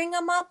do bring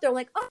them up, they're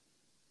like, oh,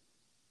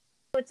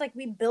 it's like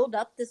we build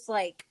up this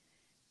like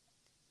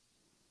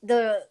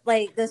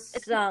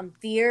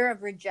fear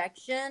of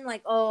rejection,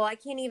 like, oh, I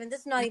can't even,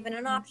 this is not even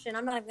an option,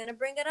 I'm not even gonna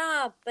bring it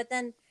up. But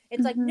then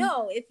it's like, Mm-hmm.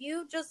 no, if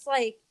you just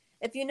like,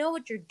 if you know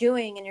what you're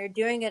doing and you're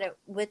doing it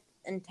with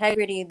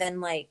integrity,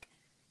 then like,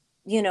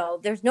 you know,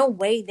 there's no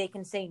way they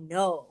can say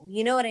no.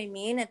 You know what I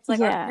mean? It's like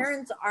our Yeah.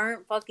 parents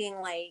aren't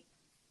fucking like,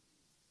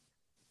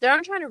 they're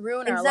not trying to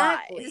ruin our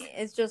exactly. lives.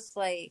 It's just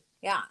like,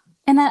 yeah.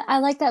 And I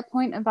like that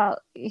point about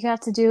you have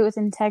to do it with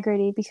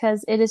integrity,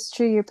 because it is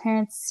true, your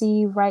parents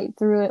see right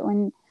through it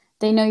when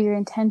they know your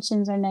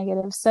intentions are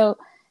negative. So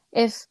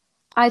if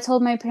I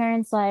told my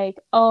parents like,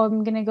 oh,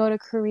 I'm going to go to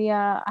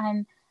Korea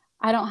and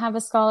I don't have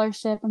a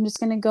scholarship, I'm just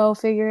going to go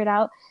figure it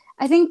out,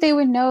 I think they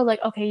would know like,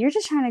 okay, you're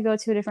just trying to go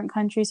to a different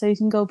country so you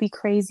can go be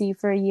crazy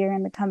for a year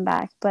and then come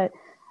back. But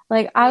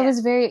like, I was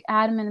very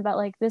adamant about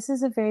like, this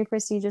is a very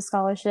prestigious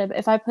scholarship.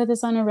 If I put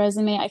this on a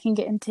resume, I can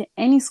get into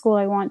any school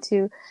I want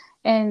to.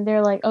 And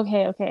they're like,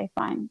 okay,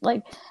 fine.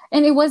 Like,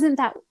 and it wasn't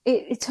that,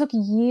 it took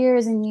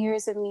years and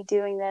years of me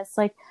doing this.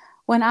 Like,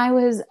 when I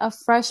was a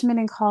freshman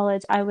in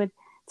college, I would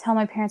tell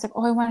my parents like,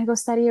 oh, I want to go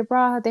study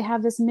abroad. They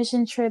have this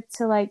mission trip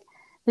to like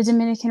the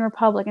Dominican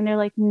Republic. And they're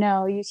like,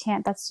 no, you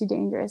can't. That's too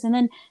dangerous. And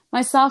then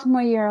my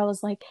sophomore year, I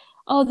was like,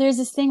 oh, there's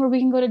this thing where we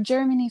can go to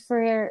Germany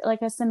for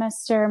like a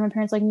semester. And my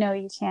parents like, no,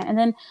 you can't. And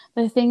then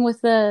the thing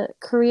with the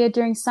Korea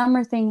during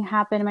summer thing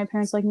happened. And my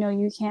parents like, no,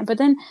 you can't. But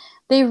then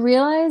they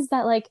realized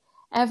that like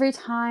every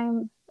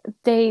time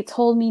they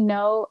told me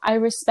no, I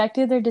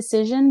respected their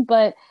decision,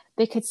 but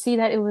they could see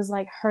that it was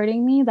like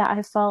hurting me, that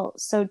I felt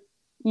so,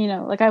 you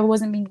know, like I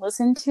wasn't being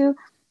listened to.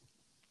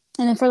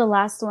 And then for the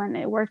last one,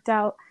 it worked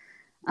out.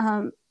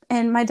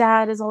 And my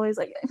dad is always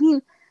like, I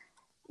mean,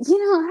 you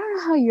know, I don't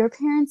know how your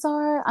parents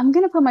are. I'm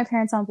going to put my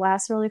parents on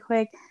blast really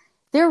quick.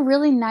 They're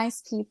really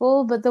nice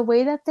people, but the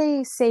way that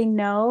they say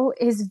no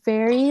is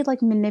very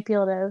like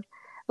manipulative.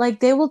 Like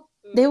they will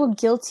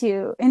guilt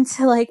you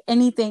into like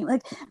anything.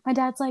 Like my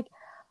dad's like,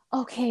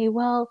 okay,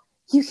 well,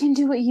 you can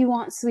do what you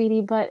want,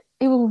 sweetie, but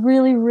it will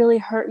really, really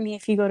hurt me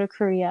if you go to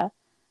Korea.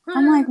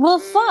 I'm like, well,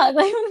 fuck. Like,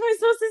 what am I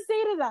supposed to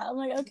say to that? I'm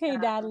like, okay,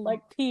 Dad,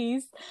 like,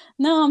 peace.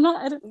 No, I'm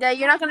not. Yeah,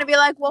 you're not gonna be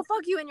like, well,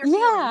 fuck you and your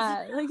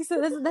feelings. Like,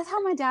 so that's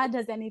how my dad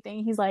does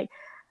anything. He's like,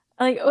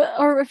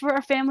 or if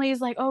our family is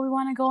like, oh, we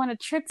want to go on a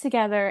trip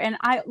together, and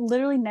I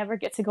literally never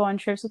get to go on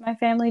trips with my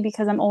family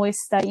because I'm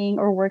always studying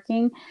or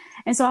working.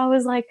 And so I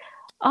was like,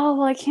 oh,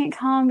 well, I can't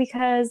come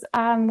because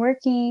I'm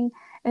working.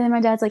 And then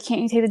my dad's like,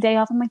 can't you take the day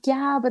off? I'm like,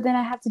 yeah, but then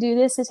I have to do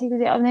this to take the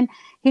day off. And then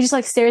he just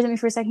like stares at me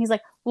for a second. He's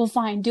like, well,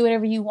 fine, do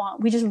whatever you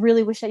want. We just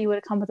really wish that you would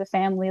have come with a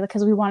family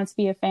because we wanted to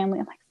be a family.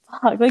 I'm like,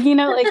 fuck, like, you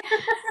know, like,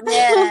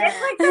 yeah,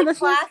 it's like the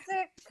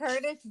classic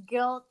Kurdish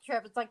guilt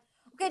trip. It's like,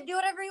 okay, do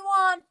whatever you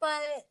want,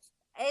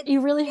 but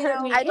you really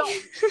hurt me. I don't.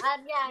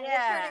 Yeah, it's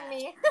hurting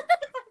me.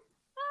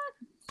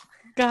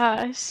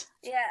 Gosh.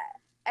 Yeah,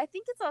 I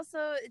think it's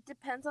also, it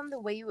depends on the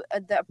way you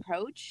the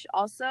approach.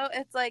 Also,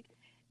 it's like,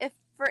 if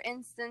for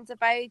instance, if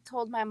I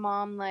told my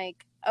mom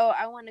like, oh,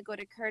 I want to go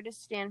to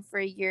Kurdistan for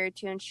a year or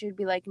two, and she'd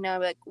be like, no,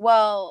 like,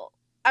 well,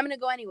 I'm gonna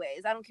go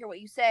anyways. I don't care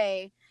what you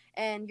say,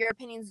 and your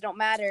opinions don't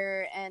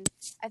matter. And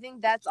I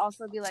think that's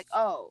also be like,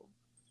 oh,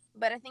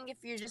 but I think if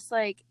you're just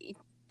like,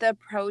 the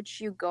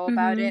approach you go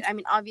about it, I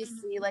mean,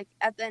 obviously, like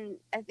at the end,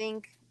 I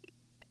think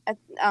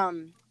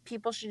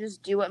people should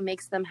just do what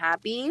makes them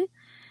happy.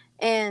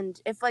 And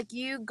if like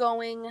you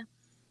going,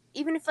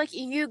 even if like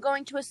you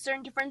going to a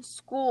certain different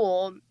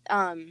school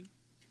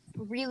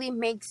really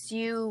makes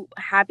you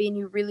happy and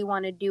you really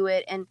want to do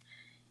it, and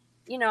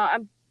you know,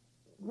 I'm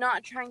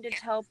not trying to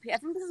tell people, I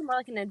think this is more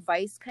like an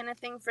advice kind of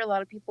thing for a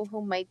lot of people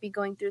who might be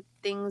going through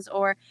things,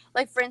 or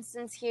like for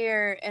instance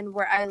here and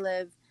where I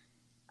live,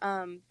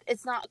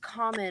 it's not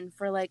common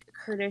for like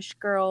Kurdish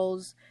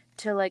girls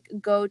to like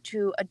go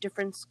to a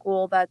different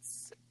school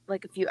that's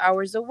like a few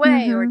hours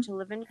away or to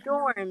live in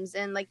dorms.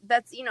 And like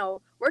that's, you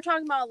know, we're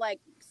talking about like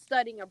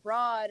studying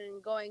abroad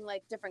and going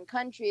like different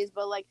countries,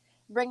 but like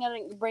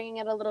bringing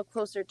it a little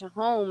closer to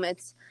home.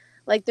 It's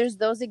like there's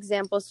those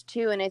examples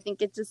too. And I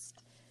think it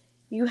just,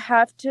 you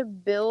have to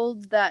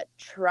build that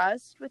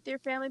trust with your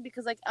family,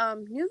 because like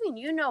Nuveen,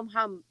 you know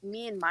how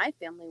me and my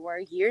family were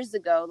years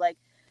ago. Like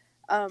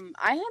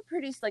I had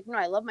pretty, like,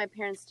 I love my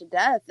parents to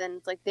death, and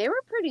it's like they were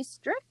pretty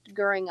strict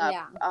growing up.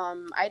 Yeah.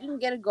 I didn't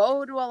get to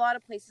go to a lot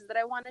of places that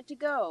I wanted to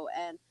go,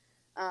 and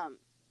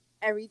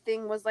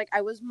everything was like, I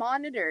was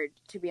monitored,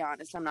 to be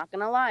honest. I'm not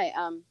gonna lie.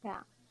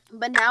 Yeah.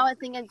 But now I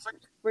think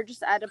we're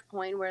just at a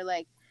point where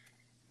like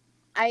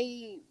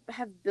I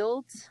have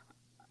built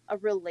a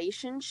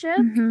relationship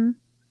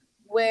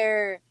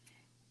where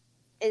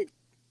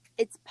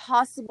it's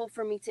possible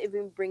for me to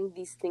even bring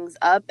these things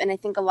up. And I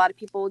think a lot of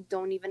people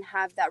don't even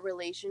have that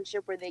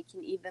relationship where they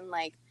can even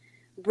like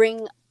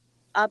bring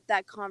up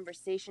that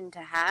conversation to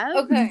have.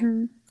 Okay.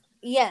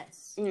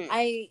 Yes.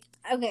 I'm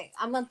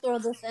gonna throw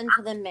this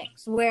into the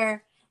mix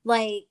where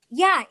like,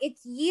 yeah,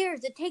 it's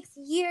years. It takes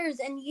years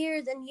and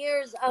years and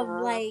years of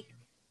like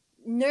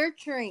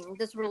nurturing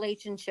this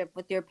relationship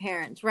with your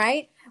parents,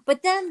 right?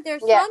 But then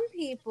there's some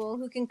people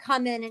who can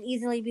come in and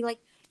easily be like,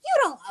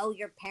 you don't owe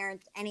your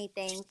parents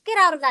anything. Get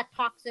out of that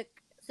toxic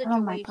situation. Oh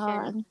my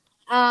God.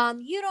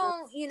 You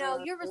don't,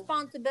 your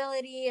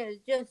responsibility is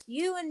just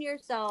you and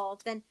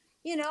yourself. And,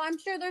 I'm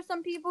sure there's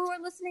some people who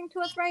are listening to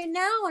us right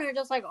now and are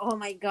just like, oh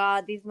my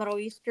God, these Middle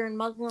Eastern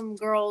Muslim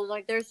girls,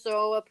 like they're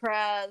so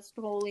oppressed.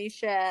 Holy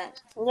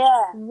shit.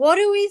 Yeah. What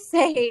do we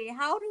say?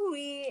 How do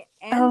we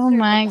answer? Oh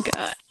my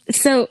God.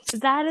 So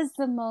that is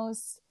the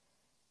most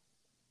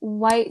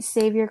white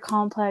savior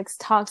complex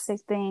toxic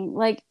thing.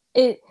 Like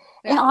it,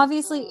 and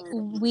obviously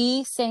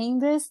we saying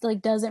this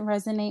like doesn't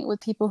resonate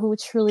with people who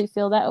truly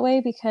feel that way,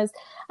 because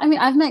I mean,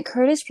 I've met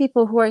Kurdish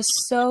people who are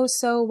so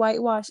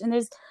whitewashed, and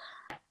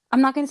I'm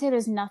not going to say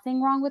there's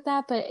nothing wrong with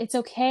that, but it's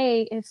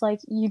okay if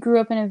like you grew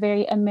up in a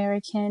very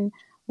American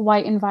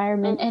white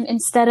environment, and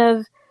instead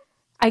of,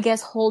 I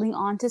guess, holding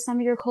on to some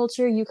of your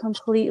culture, you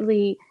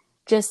completely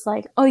just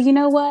like, oh, you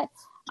know what?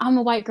 I'm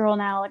a white girl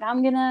now. Like,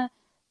 I'm going to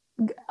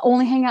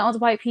only hang out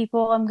with white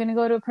people. I'm going to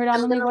go to a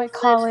predominantly white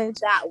college.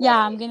 Yeah,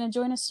 I'm going to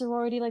join a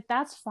sorority. Like,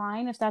 that's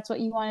fine if that's what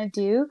you want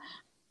to do.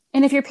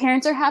 And if your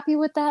parents are happy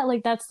with that,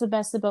 like, that's the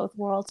best of both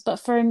worlds. But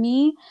for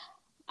me,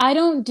 I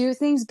don't do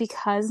things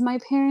because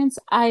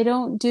I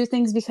don't do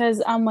things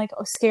because I'm like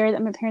scared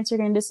that my parents are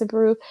going to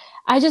disapprove.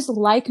 I just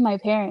like my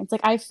parents.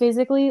 Like, I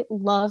physically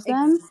love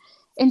them.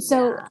 And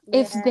so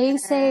if they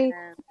say,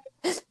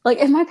 like,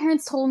 if my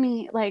parents told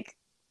me, like,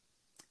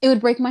 it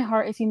would break my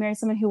heart if you married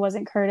someone who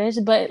wasn't Kurdish,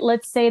 but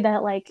let's say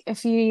that, like, a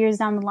few years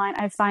down the line,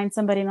 I find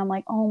somebody and I'm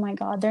like, oh my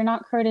God, they're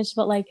not Kurdish,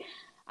 but, like,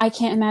 I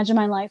can't imagine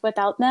my life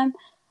without them.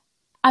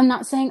 I'm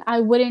not saying I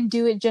wouldn't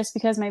do it just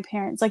because my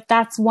parents, like,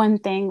 that's one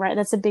thing, right?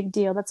 That's a big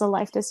deal. That's a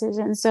life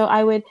decision. So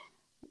I would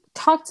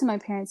talk to my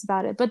parents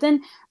about it. But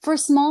then for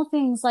small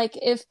things, like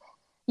if,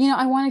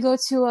 I want to go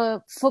to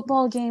a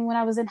football game when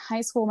I was in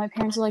high school, my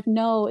parents were like,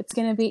 no, it's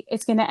going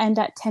to end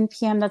at 10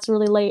 p.m. That's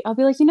really late. I'll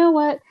be like, you know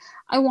what?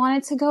 I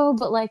wanted to go,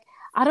 but like,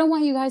 I don't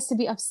want you guys to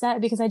be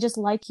upset because I just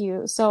like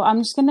you. So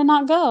I'm just going to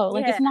not go.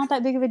 Like, it's not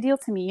that big of a deal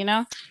to me,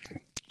 I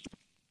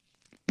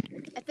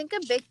think a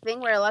big thing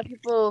where a lot of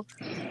people,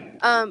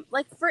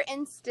 like, for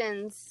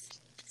instance,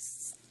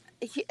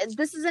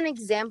 this is an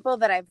example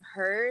that I've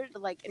heard,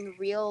 like, in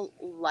real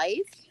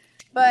life,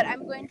 but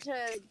I'm going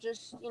to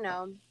just,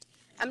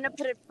 I'm going to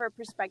put it for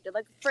perspective.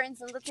 Like, for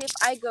instance, let's say if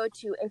I go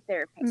to a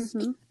therapist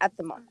at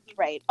the moment,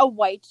 right? A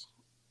white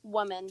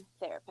woman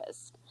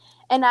therapist.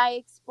 And I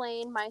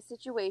explain my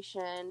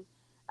situation.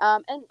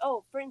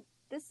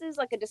 This is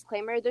like a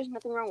disclaimer. There's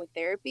nothing wrong with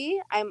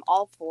therapy. I'm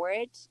all for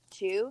it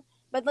too.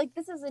 But like,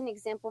 this is an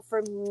example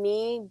for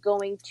me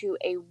going to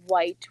a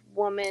white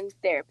woman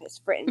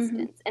therapist, for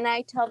instance. And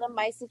I tell them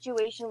my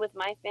situation with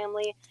my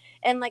family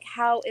and like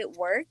how it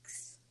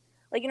works.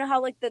 Like,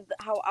 how like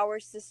how our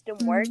system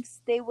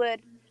works. They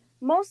would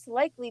most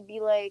likely be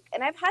like,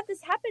 and I've had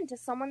this happen to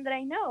someone that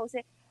I know,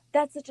 say,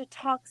 that's such a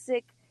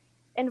toxic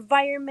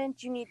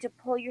environment. You need to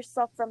pull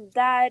yourself from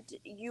that.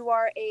 You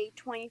are a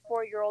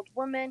 24-year-old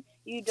woman.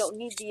 You don't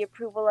need the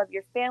approval of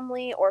your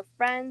family or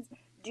friends.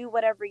 Do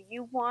whatever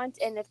you want.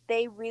 And if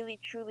they really,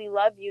 truly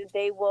love you,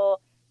 they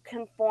will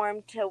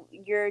conform to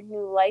your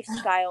new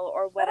lifestyle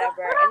or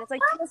whatever. And it's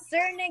like, to a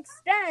certain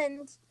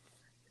extent,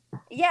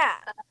 yeah.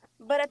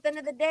 But at the end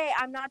of the day,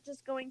 I'm not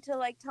just going to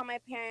like tell my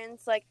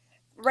parents, like,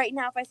 right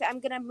now, if I say I'm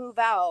gonna move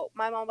out,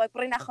 my mom like,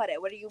 what do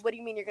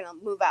you mean you're gonna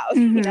move out?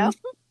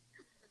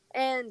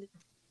 And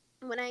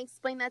when I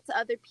explain that to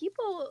other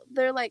people,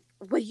 they're like,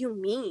 what do you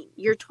mean?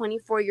 You're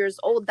 24 years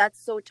old.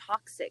 That's so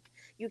toxic.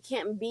 You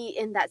can't be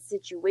in that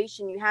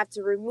situation. You have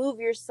to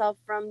remove yourself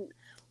from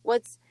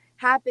what's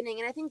happening.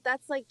 And I think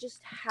that's like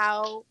just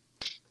how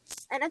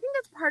And I think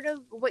that's part of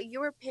what you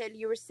were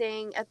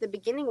saying at the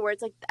beginning, where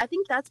it's like, I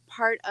think that's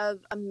part of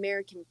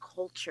American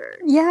culture.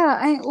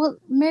 Yeah, well,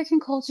 American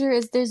culture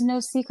is, there's no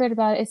secret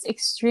about it. It's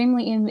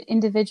extremely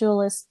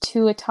individualist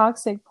to a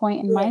toxic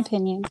point, in my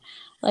opinion.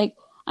 Like,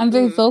 I'm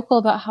very vocal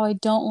about how I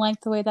don't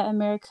like the way that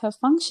America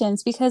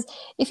functions, because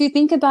if you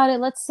think about it,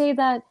 let's say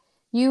that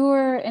you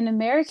were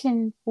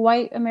an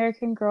white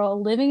American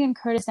girl living in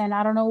Kurdistan.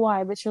 I don't know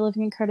why, but you're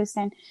living in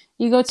Kurdistan.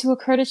 You go to a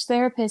Kurdish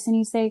therapist and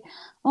you say,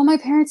 "Oh, my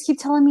parents keep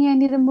telling me I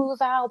need to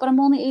move out, but I'm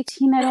only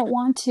 18, I don't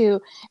want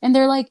to." And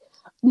they're like,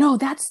 "No,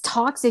 that's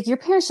toxic. Your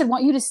parents should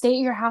want you to stay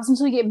at your house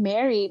until you get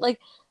married." Like,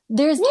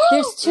 there's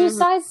two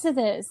sides to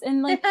this.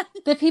 And like,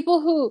 the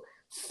people who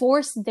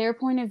force their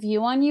point of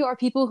view on you are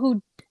people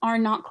who are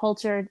not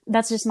cultured.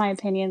 That's just my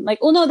opinion.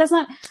 Like, well, no, that's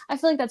not, I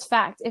feel like that's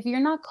fact. If you're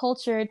not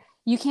cultured,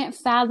 you can't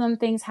fathom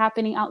things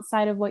happening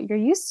outside of what you're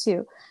used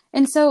to.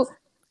 And so,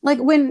 like,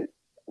 what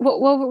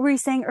were you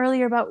saying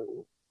earlier about,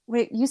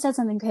 wait, you said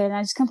something, Peyton, and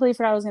I just completely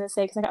forgot what I was going to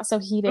say because I got so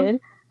heated.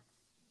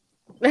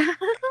 I'm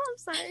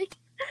sorry.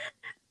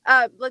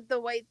 Like the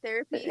white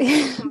therapy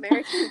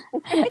American.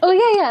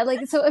 Oh yeah.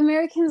 Like, so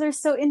Americans are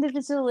so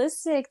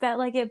individualistic that,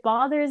 like, it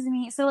bothers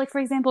me. So, like, for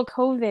example,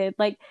 COVID,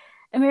 like,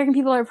 American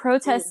people are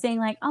protesting,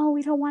 like, "Oh,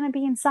 we don't want to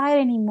be inside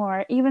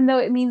anymore," even though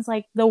it means,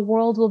 like, the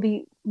world will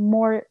be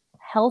more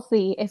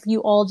healthy if you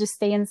all just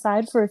stay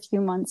inside for a few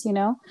months, you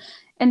know?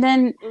 And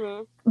then,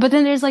 but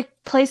then there's, like,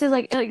 places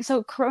like,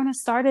 so Corona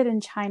started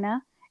in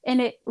China, and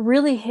it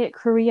really hit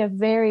Korea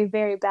very,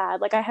 very bad.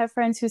 Like, I have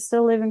friends who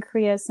still live in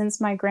Korea since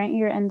my grant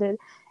year ended,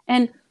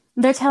 and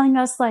they're telling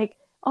us, like,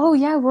 "Oh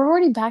yeah, we're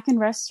already back in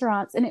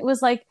restaurants." And it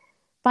was like,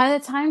 by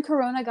the time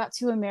Corona got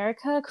to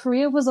America,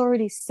 Korea was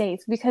already safe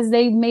because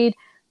they made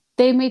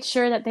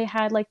sure that they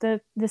had, like,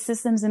 the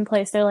systems in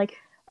place. They're like,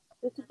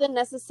 this is the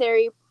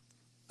necessary.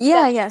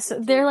 Yeah. So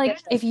they're like,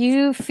 if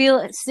you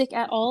feel sick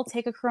at all,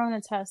 take a Corona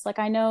test. Like,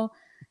 I know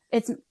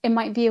it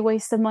might be a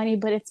waste of money,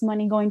 but it's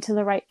money going to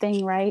the right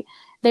thing, right?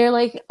 They're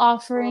like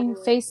offering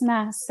face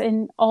masks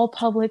in all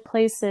public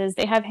places.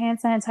 They have hand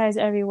sanitizer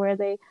everywhere.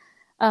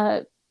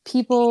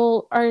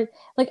 People are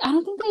like, I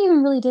don't think they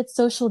even really did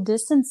social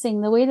distancing.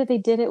 The way that they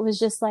did it was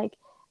just like,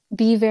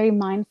 be very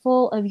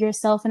mindful of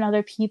yourself and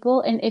other people.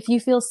 And if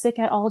you feel sick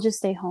at all, just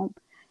stay home.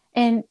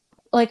 And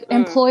like,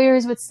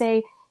 employers would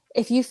say,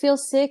 if you feel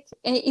sick,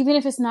 and even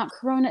if it's not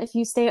Corona, if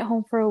you stay at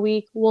home for a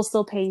week, we'll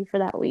still pay you for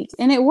that week.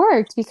 And it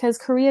worked because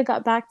Korea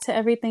got back to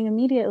everything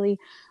immediately.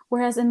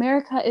 Whereas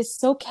America is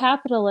so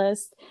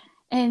capitalist.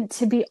 And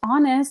to be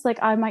honest, like,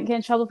 I might get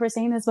in trouble for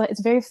saying this, but it's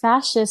very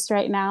fascist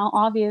right now,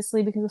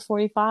 obviously, because of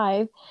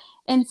 45.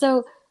 And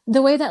so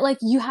the way that, like,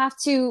 you have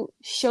to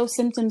show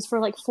symptoms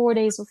for like 4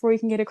 days before you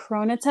can get a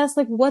Corona test,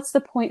 like, what's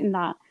the point in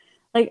that?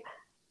 Like,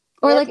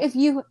 or like, if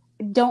you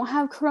don't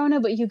have Corona,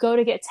 but you go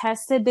to get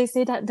tested, they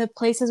say that the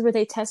places where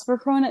they test for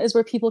Corona is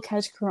where people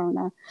catch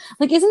Corona.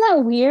 Like, isn't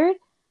that weird?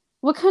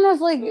 What kind of,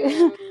 like,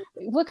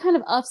 what kind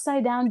of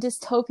upside down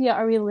dystopia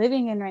are we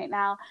living in right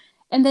now?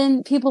 And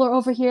then people are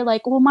over here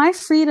like, well, my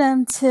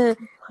freedom to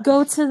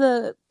go to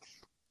the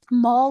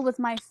mall with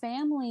my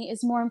family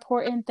is more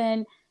important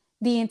than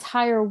the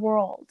entire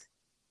world.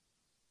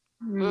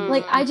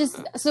 Like,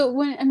 so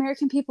when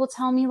American people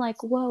tell me,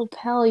 like, "Whoa,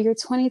 Pell, you're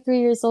 23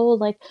 years old,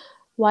 like,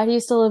 why do you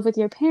still live with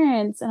your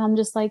parents?" And I'm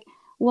just like,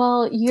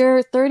 "Well,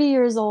 you're 30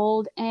 years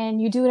old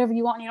and you do whatever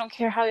you want and you don't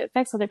care how it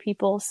affects other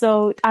people.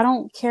 So I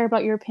don't care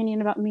about your opinion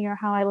about me or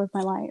how I live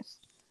my life."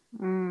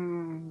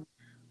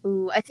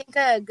 Ooh, I think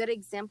a good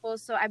example.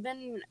 So I've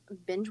been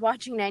binge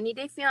watching 90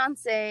 Day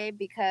Fiance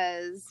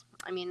because,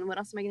 I mean, what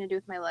else am I going to do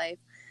with my life?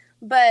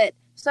 But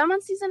so I'm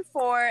on season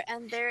 4,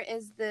 and there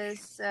is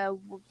this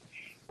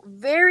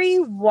very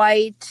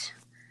white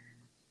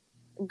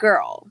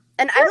girl,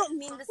 and I don't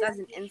mean this as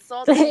an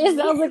insult. It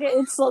sounds like an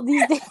insult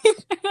these days.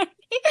 Like,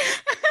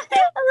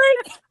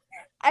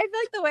 I feel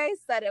like the way I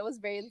said it was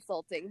very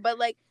insulting, but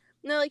like,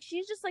 no, like,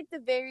 she's just like the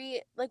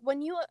very, like,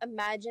 when you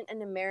imagine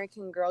an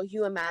American girl,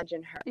 you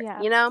imagine her,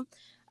 you know?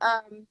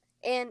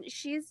 And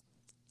she's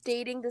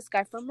dating this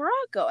guy from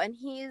Morocco, and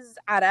he's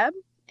Arab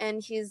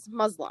and he's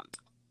Muslim.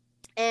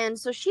 And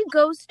so she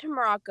goes to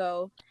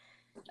Morocco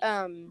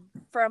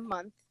for a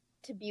month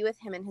to be with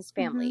him and his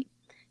family,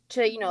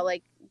 to, you know,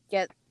 like,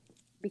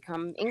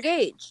 become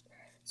engaged.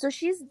 So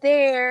she's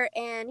there,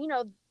 and, you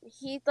know,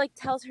 he, like,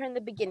 tells her in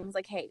the beginning, he's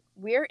like, "Hey,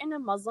 we're in a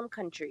Muslim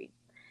country,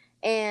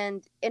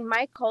 and in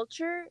my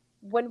culture,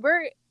 when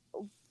we're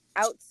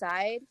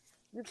outside,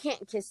 you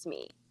can't kiss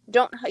me.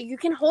 You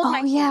can hold my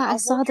hand." Oh yeah, I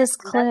saw this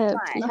clip.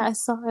 Yeah, I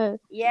saw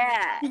it.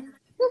 Yeah.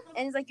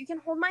 And he's like, "You can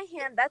hold my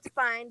hand, that's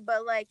fine,"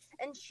 but like,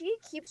 and she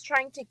keeps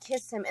trying to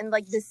kiss him in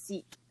like the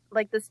seat,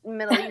 like this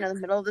middle, you know, the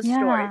middle of the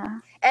story.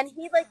 And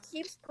he like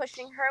keeps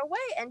pushing her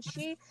away, and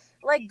she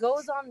like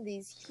goes on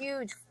these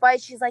huge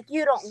fights. She's like,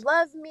 "You don't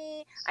love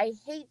me, I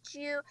hate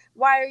you,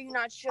 why are you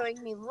not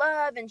showing me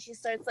love?" And she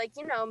starts, like,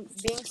 you know,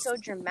 being so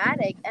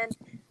dramatic. And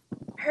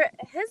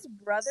his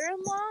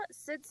brother-in-law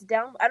sits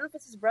down, I don't know if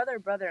it's his brother or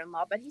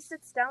brother-in-law, but he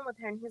sits down with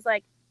her and he's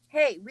like,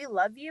 "Hey, we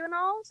love you and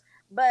all,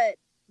 but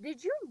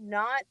did you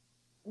not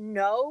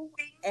know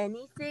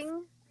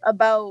anything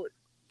about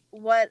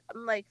what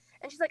I'm like.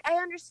 And she's like, I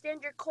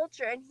understand your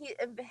culture. And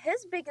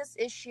his biggest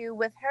issue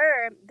with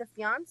her, the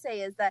fiance,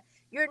 is that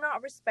you're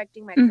not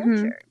respecting my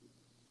culture.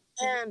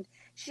 And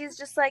she's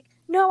just like,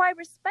 no, I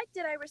respect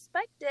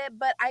it,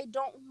 but I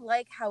don't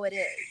like how it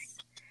is.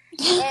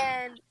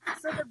 And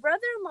so the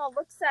brother-in-law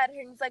looks at her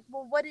and he's like,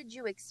 well, what did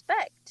you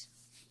expect?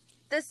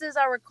 This is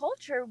our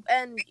culture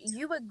and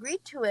you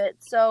agreed to it.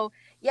 So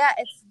yeah,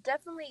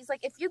 it's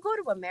like, if you go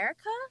to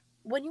America,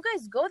 when you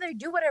guys go there,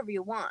 do whatever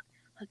you want.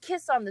 A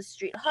kiss on the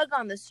street, hug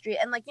on the street.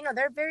 And like,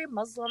 they're a very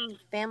Muslim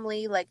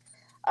family, like,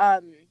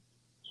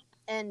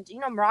 and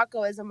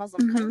Morocco is a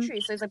Muslim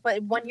country. So it's like,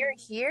 but when you're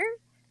here,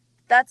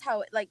 that's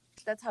how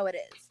it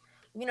is.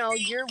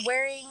 You're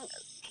wearing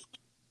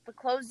the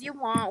clothes you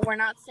want. We're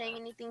not saying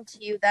anything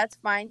to you. That's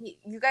fine.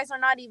 You guys are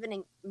not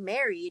even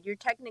married. You're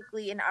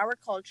technically, in our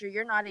culture,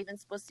 you're not even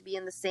supposed to be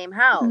in the same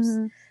house.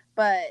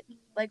 But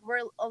like,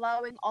 we're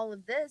allowing all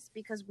of this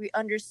because we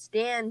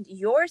understand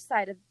your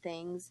side of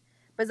things.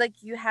 But it's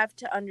like, you have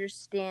to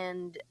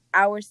understand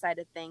our side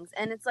of things.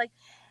 And it's like,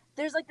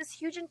 there's like this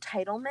huge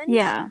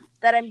entitlement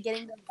that I'm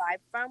getting the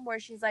vibe from, where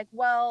she's like,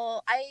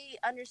 well, I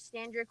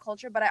understand your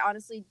culture, but I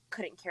honestly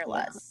couldn't care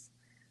less.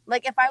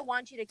 Like, if I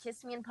want you to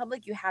kiss me in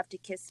public, you have to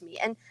kiss me.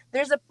 And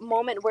there's a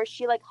moment where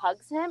she like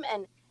hugs him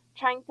and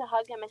trying to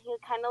hug him, and he's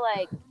kind of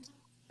like,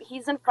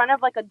 he's in front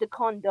of like a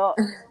decondo,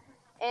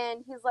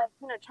 and he's like,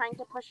 trying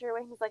to push her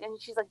away. He's like, and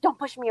she's like, don't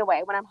push me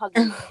away when I'm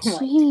hugging you.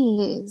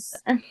 Jeez.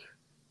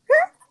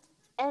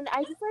 And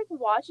I just like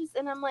watch this,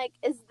 and I'm like,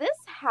 is this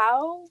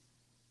how?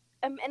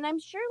 And I'm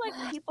sure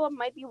like people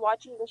might be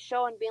watching the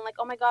show and being like,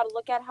 oh my God,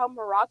 look at how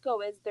Morocco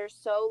is. They're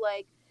so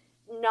like,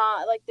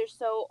 not like, they're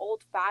so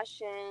old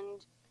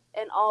fashioned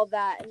and all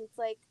that. And it's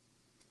like,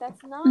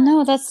 that's not.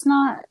 No, that's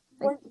not.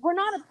 We're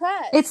not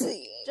oppressed. It's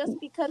just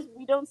because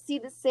we don't see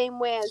the same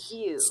way as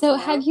you. So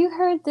have you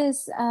heard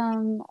this?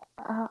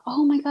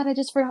 Oh my God, I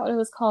just forgot what it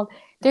was called.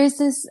 There's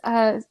this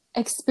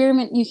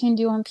experiment you can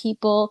do on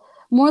people,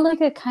 more like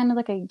a kind of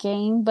like a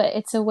game, but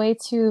it's a way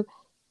to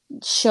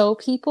show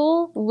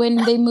people when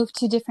they move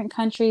to different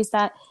countries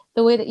that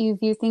the way that you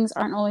view things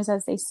aren't always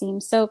as they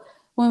seem. So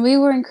when we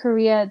were in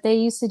Korea, they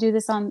used to do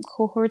this on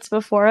cohorts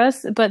before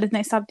us, but then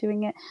they stopped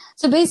doing it.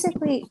 So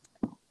basically,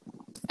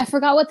 I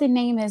forgot what the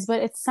name is,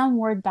 but it's some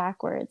word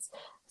backwards.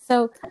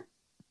 So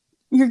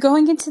you're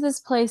going into this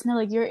place and they're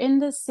like, you're in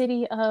the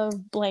city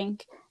of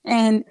blank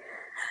and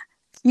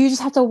you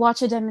just have to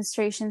watch a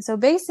demonstration. So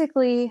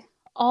basically,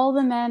 all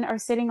the men are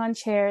sitting on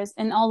chairs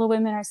and all the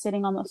women are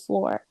sitting on the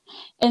floor.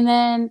 And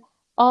then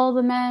all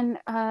the men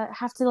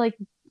have to like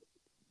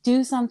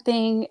do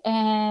something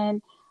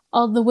and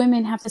all the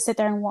women have to sit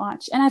there and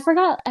watch. And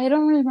I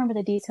don't really remember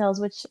the details,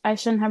 which I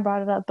shouldn't have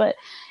brought it up, but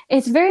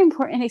it's a very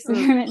important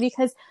experiment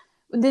because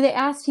they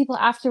ask people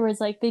afterwards,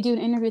 like they do an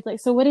interview,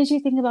 like, so what did you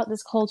think about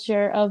this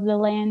culture of the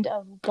land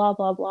of blah,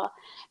 blah, blah?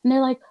 And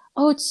they're like,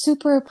 oh, it's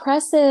super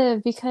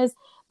oppressive because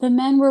the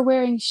men were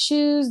wearing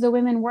shoes, the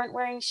women weren't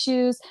wearing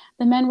shoes,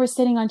 the men were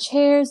sitting on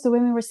chairs, the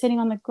women were sitting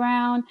on the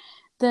ground,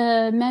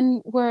 the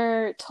men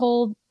were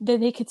told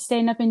that they could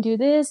stand up and do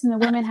this, and the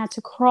women had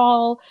to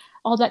crawl,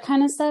 all that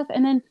kind of stuff.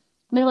 And then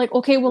they're like,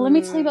 okay, well, let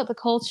me tell you about the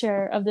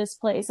culture of this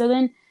place. So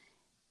then,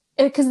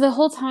 because the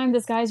whole time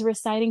this guy's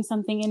reciting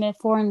something in a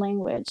foreign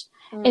language.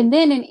 And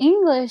then in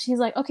English, he's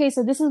like, okay,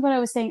 so this is what I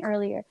was saying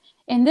earlier.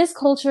 In this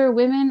culture,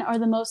 women are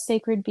the most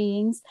sacred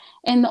beings.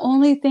 And the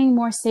only thing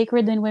more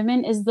sacred than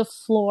women is the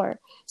floor.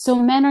 So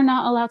men are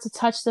not allowed to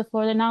touch the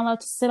floor. They're not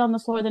allowed to sit on the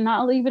floor. They're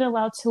not even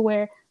allowed to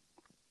wear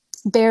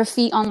bare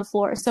feet on the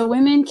floor. So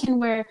women can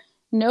wear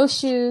no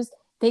shoes.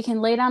 They can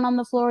lay down on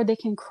the floor. They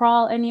can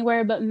crawl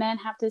anywhere, but men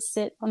have to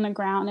sit on the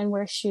ground and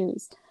wear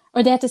shoes.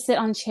 Or they have to sit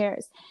on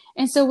chairs.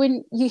 And so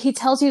when he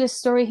tells you the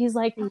story, he's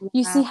like,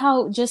 you see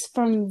how just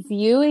from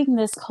viewing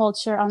this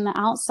culture on the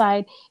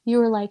outside, you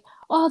were like,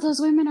 oh,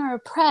 those women are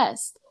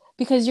oppressed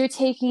because you're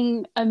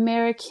taking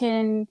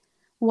American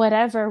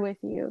whatever with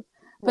you.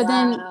 But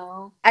then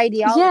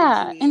ideology.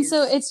 Yeah. And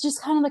so it's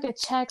just kind of like a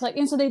check. Like,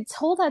 and so they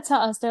told that to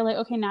us. They're like,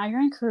 okay, now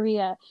you're in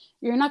Korea.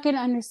 You're not going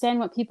to understand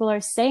what people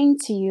are saying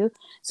to you.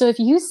 So if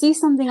you see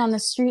something on the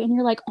street and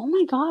you're like, oh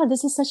my God,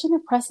 this is such an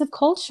oppressive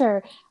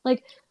culture.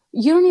 Like,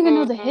 you don't even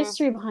know the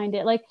history behind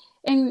it. Like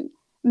in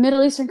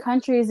Middle Eastern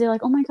countries, they're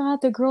like, oh my God,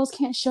 the girls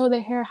can't show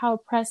their hair, how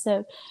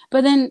oppressive.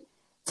 But then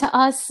to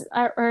us,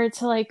 or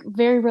to like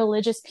very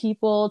religious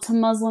people, to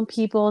Muslim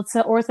people,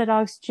 to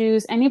Orthodox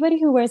Jews, anybody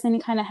who wears any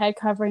kind of head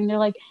covering, they're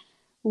like,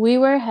 we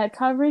wear head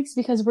coverings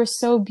because we're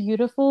so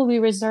beautiful. We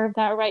reserve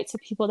that right to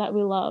people that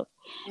we love.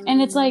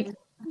 And it's like,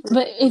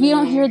 but if you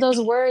don't hear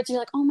those words, you're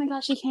like, oh my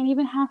gosh, she can't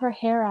even have her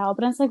hair out.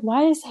 But it's like,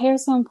 why is hair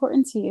so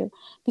important to you?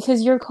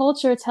 Because your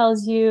culture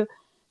tells you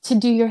to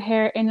do your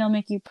hair and it'll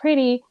make you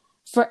pretty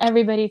for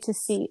everybody to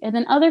see. And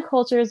then other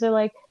cultures are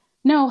like,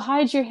 no,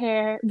 hide your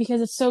hair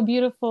because it's so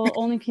beautiful.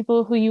 Only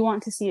people who you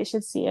want to see it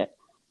should see it.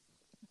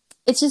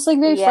 It's just like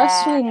very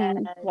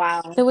frustrating.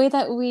 Wow. The way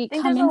that we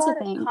come into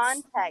things.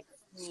 Context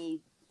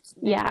needs.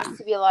 There needs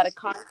to be a lot of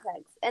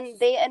context. And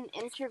they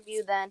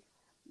interview then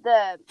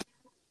the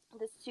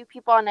this two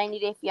people on 90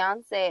 Day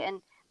Fiance,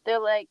 and they're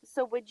like,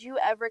 so would you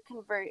ever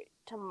convert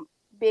to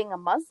being a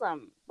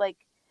Muslim? Like,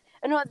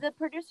 no, the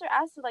producer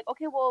asked her, like,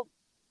 okay, well,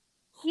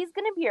 he's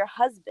gonna be your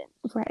husband.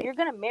 Right. You're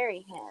gonna marry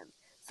him.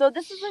 So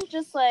this isn't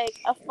just like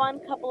a fun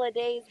couple of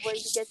days where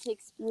you get to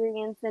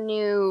experience a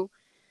new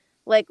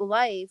like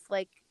life.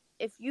 Like,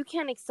 if you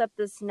can't accept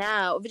this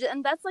now,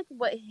 and that's like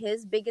what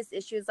his biggest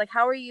issue is, like,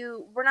 how are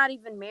you, we're not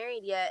even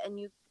married yet, and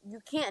you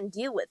can't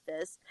deal with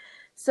this.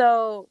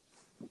 So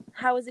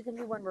how is it gonna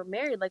be when we're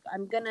married? Like,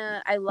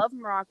 I love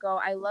Morocco,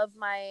 I love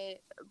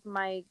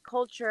my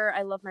culture,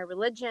 I love my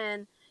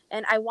religion,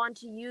 and I want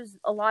to use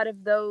a lot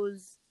of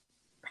those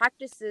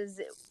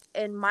practices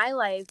in my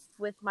life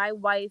with my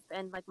wife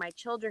and like my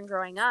children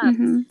growing up.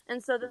 Mm-hmm.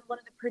 And so then one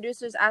of the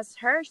producers asked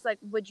her, she's like,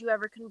 would you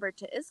ever convert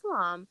to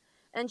Islam?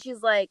 And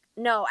she's like,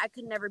 no, I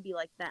could never be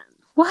like them.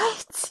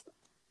 What?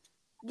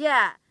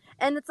 Yeah.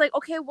 And it's like,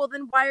 okay, well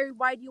then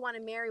why do you want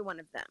to marry one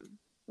of them?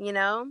 You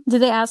know?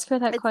 Did they ask her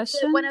that It's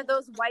question? one of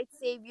those white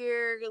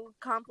savior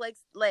complex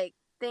like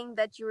thing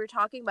that you were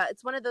talking about.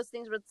 It's one of those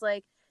things where it's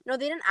like, no,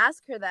 they didn't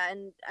ask her that,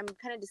 and I'm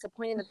kind of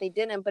disappointed that they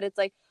didn't. But it's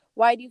like,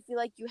 why do you feel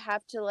like you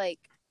have to like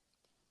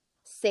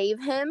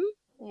save him?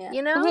 Yeah.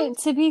 You know? Right,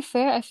 to be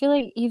fair, I feel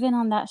like even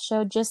on that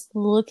show, just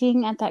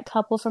looking at that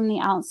couple from the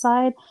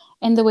outside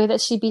and the way that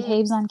she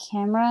behaves on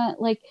camera,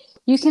 like,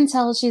 you can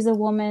tell she's a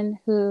woman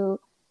who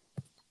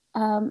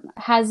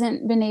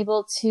hasn't been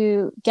able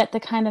to get the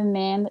kind of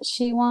man that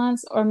she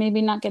wants, or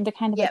maybe not get the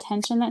kind of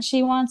attention that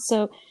she wants,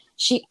 so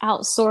she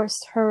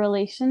outsourced her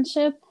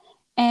relationship.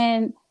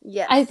 And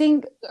I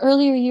think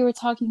earlier you were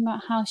talking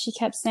about how she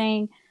kept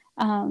saying,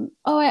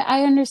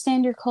 I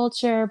understand your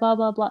culture, blah,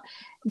 blah, blah.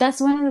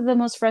 That's one of the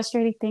most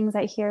frustrating things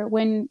I hear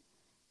when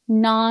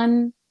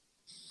I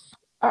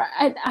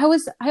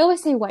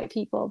always say white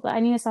people, but I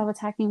need to stop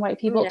attacking white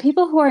people.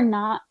 People who are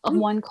not of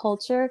one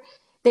culture,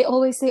 they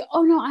always say,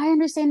 oh no, I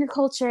understand your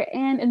culture,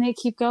 and they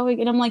keep going.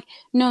 And I'm like,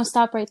 no,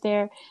 stop right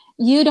there.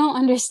 You don't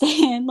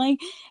understand. Like,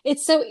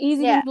 it's so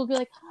easy when people be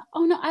like,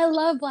 oh no, I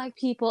love black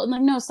people. I'm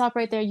like, no, stop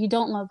right there. You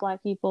don't love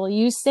black people.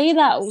 You say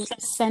that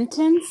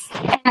sentence,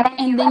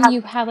 and then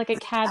you have like a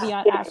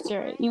caveat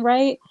after it,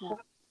 right?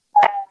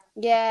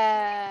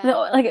 Yeah.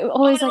 Like,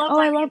 always like, oh,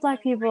 I love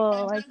black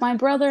people. Like, my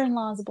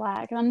brother-in-law is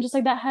black. And I'm just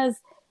like, that has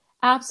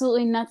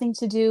absolutely nothing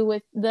to do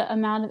with the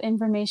amount of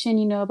information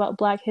you know about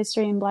black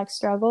history and black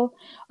struggle.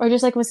 Or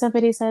just like when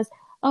somebody says,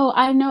 oh,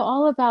 I know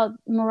all about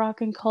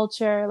Moroccan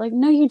culture. Like,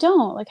 no, you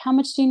don't. Like, how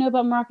much do you know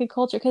about Moroccan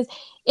culture? Because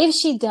if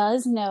she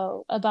does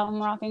know about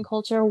Moroccan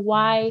culture,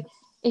 why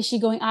is she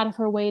going out of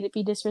her way to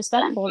be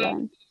disrespectful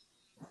then?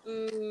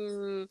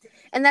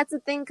 And that's the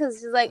thing, because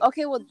she's like,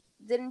 okay, well,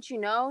 didn't you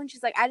know? And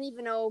she's like, I didn't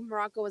even know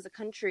Morocco was a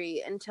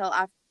country until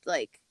I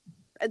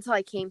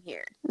came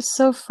here. It's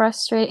so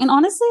frustrating. And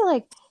honestly,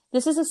 like,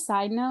 this is a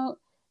side note,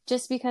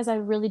 just because I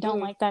really don't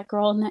like that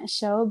girl in that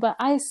show, but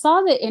I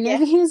saw the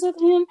interviews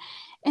with him,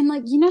 and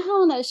like, you know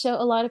how on that show,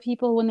 a lot of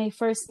people, when they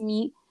first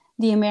meet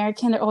the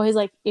American, they're always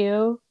like,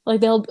 ew.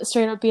 Like, they'll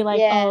straight up be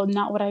like, oh,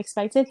 not what I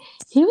expected.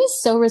 He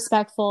was so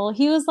respectful.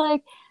 He was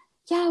like,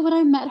 yeah, when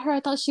I met her, I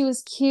thought she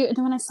was cute. And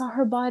then when I saw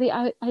her body,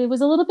 I was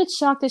a little bit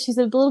shocked that she's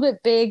a little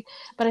bit big,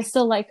 but I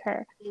still like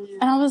her.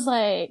 And I was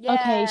like,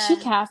 okay, she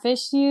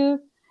catfished you,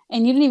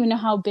 and you didn't even know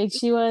how big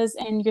she was,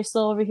 and you're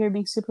still over here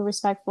being super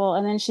respectful.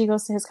 And then she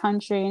goes to his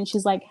country, and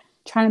she's like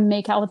trying to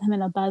make out with him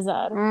in a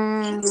bazaar.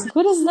 Like,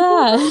 what is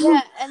that?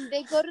 Yeah, and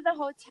they go to the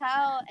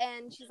hotel,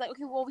 and she's like,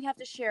 okay, well, we have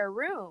to share a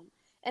room.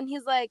 And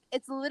he's like,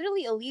 it's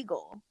literally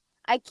illegal.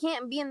 I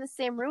can't be in the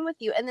same room with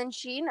you. And then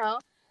she,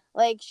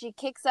 like, she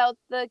kicks out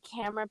the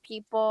camera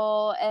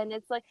people, and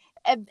it's like,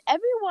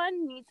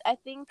 everyone needs, I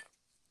think,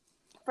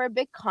 for a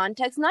big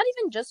context, not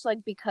even just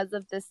like because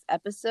of this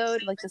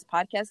episode, like this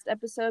podcast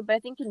episode, but I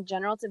think in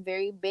general, it's a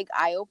very big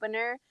eye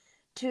opener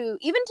to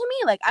even to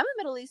me. Like, I'm a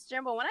Middle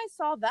Eastern, but when I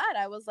saw that,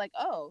 I was like,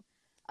 oh,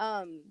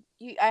 I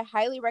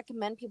highly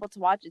recommend people to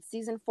watch it.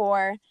 Season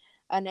 4,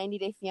 90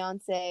 Day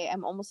Fiance.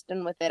 I'm almost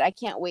done with it. I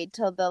can't wait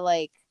till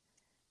the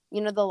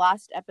the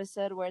last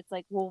episode where it's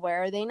like, well,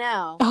 where are they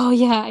now? Oh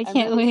yeah, I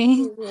can't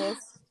wait.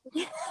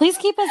 Please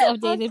keep us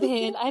updated,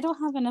 babe. I don't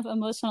have enough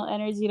emotional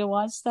energy to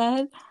watch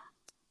that.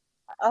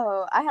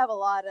 Oh, I have a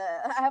lot of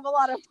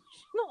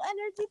emotional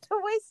energy to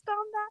waste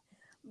on that.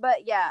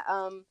 But yeah,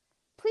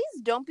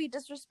 please don't be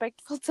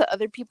disrespectful to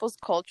other people's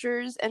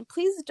cultures, and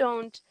please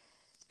don't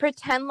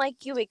pretend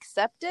like you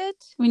accept it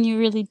when you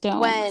really don't.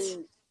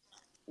 When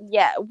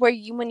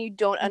you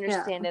don't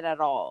understand it at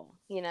all,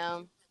 you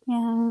know?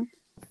 Yeah.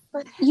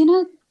 You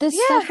know, this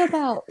stuff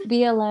about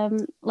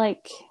BLM,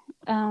 like,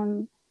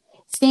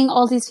 seeing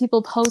all these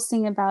people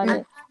posting about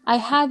it, I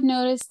have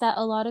noticed that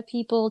a lot of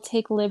people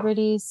take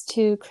liberties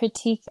to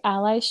critique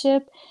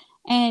allyship.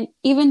 And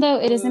even though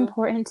it is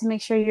important to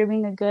make sure you're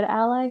being a good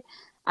ally,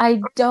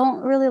 I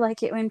don't really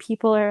like it when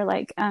people are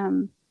like,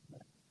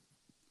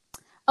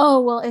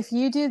 oh, well, if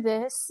you do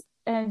this,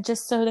 and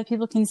just so that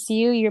people can see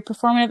you, you're a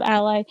performative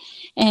ally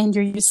and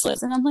you're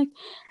useless. And I'm like,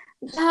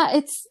 yeah,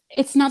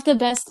 it's not the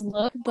best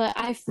look, but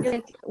I feel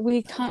like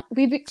we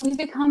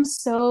become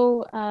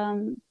so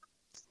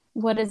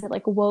what is it,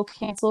 like woke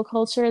cancel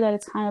culture, that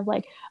it's kind of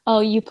like, oh,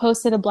 you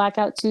posted a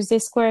Blackout Tuesday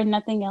square and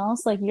nothing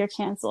else, like you're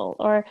canceled,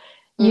 or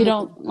you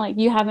don't, like,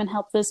 you haven't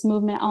helped this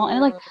movement at all.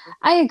 And like,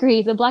 I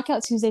agree, the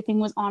Blackout Tuesday thing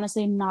was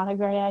honestly not a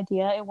great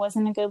idea. It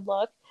wasn't a good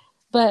look,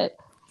 but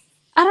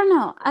I don't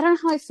know. I don't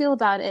know how I feel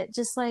about it.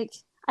 Just like,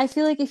 I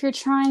feel like if you're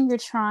trying, you're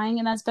trying,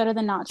 and that's better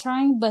than not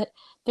trying. But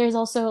there's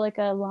also like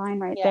a line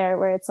right there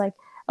where it's like,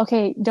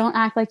 okay, don't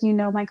act like you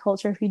know my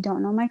culture if you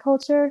don't know my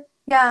culture.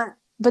 Yeah.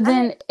 But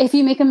then if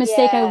you make a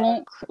mistake, I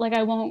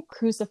won't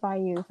crucify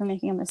you for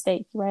making a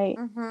mistake, right?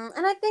 Mm-hmm.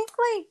 And I think,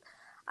 like,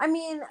 I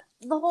mean,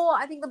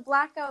 I think the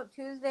Blackout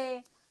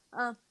Tuesday,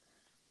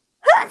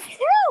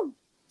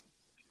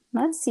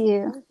 Bless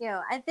you. Thank you.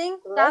 I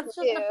think that's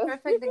just a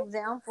perfect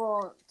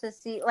example to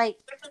see, like,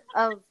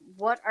 of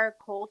what our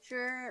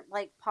culture,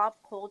 like pop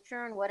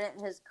culture, and what it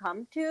has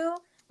come to.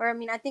 Where, I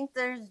mean, I think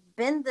there's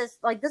been this,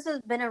 like, this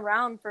has been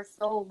around for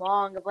so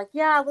long of like,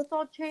 yeah, let's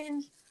all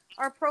change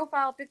our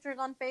profile pictures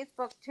on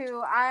Facebook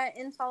to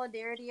in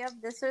solidarity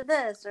of this or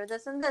this or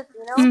this and this,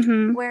 you know?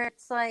 Mm-hmm. Where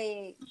it's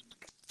like,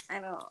 I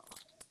don't know.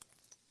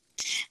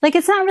 Like,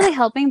 it's not really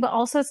helping, but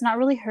also it's not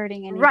really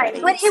hurting anybody. Right,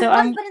 but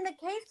but in the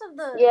case of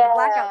the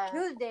Blackout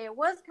Tuesday, it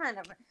was kind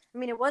of, I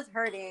mean, it was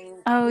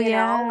hurting. Oh, you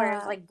know, where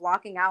it's like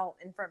blocking out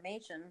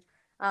information.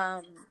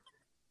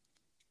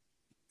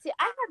 See,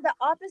 I had the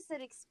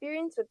opposite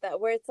experience with that,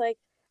 where it's like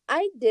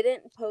I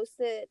didn't post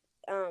it.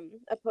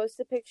 I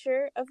posted a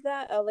picture of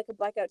that, like a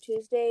Blackout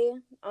Tuesday,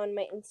 on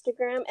my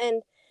Instagram,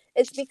 and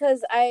it's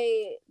because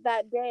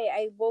that day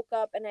I woke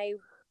up and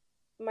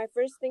my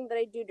first thing that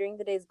I do during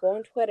the day is go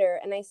on Twitter,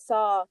 and I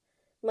saw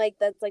like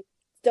that's like,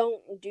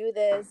 don't do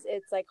this.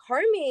 It's like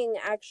harming.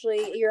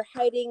 Actually, you're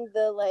hiding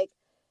the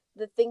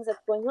things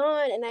that's going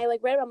on. And I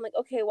like read it. I'm like,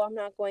 okay, well, I'm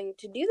not going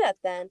to do that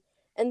then.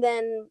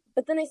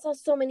 But then I saw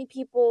so many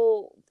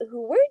people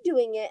who were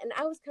doing it, and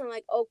I was kind of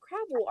like, oh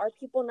crap, well, are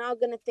people now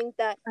going to think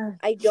that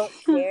I don't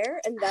care,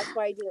 and that's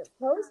why I didn't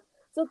post?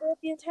 So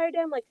the entire day,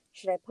 I'm like,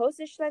 should I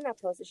post it? Should I not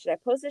post it? Should I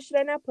post it? Should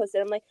I not post it?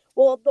 I'm like,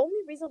 well, the only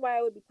reason why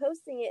I would be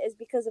posting it is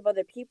because of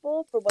other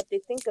people, for what they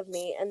think of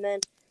me.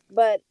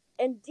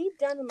 And deep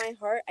down in my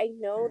heart, I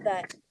know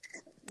that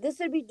this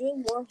would be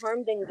doing more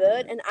harm than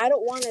good, and I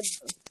don't want to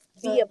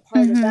be a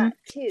part of that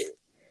too.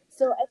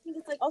 So I think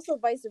it's like also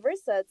vice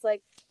versa. It's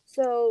like,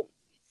 so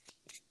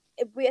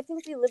I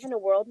think we live in a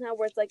world now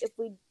where it's like, if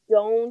we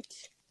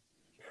don't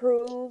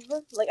prove,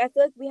 like, I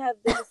feel like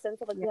there's a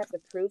sense of like we have to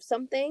prove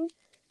something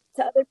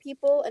to other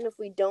people, and if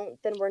we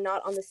don't, then we're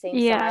not on the same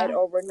side,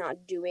 or we're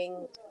not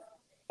doing,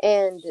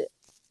 and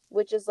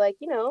which is like,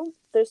 you know,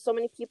 there's so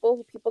many people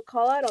who people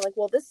call out on, like,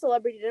 well, this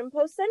celebrity didn't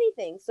post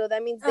anything, so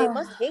that means they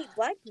must hate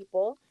Black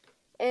people.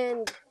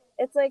 And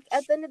it's like,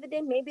 at the end of the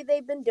day, maybe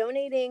they've been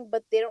donating,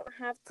 but they don't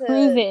have to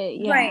prove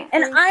it. Right.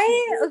 And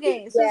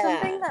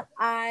something that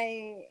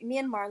me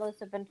and Marlos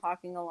have been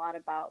talking a lot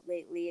about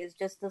lately is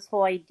just this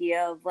whole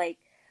idea of like,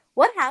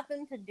 what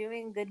happened to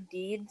doing good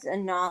deeds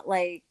and not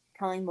like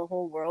telling the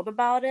whole world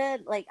about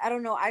it. Like, I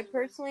don't know, I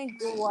personally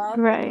grew up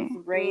and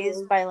was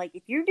raised by like,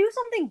 if you do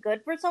something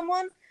good for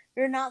someone,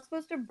 you're not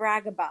supposed to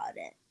brag about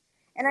it.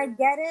 And I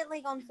get it,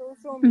 like, on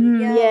social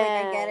media, like,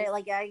 I get it,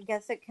 like, I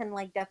guess it can,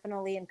 like,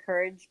 definitely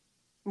encourage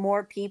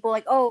more people,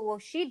 like, oh, well,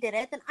 she did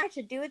it, then I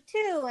should do it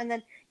too, and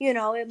then, you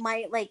know, it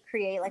might, like,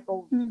 create, like,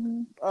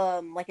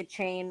 a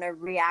chain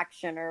of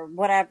reaction or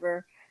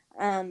whatever,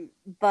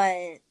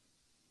 but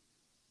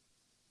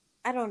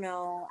I don't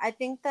know, I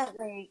think that,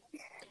 like,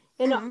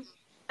 you know,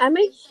 I'm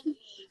a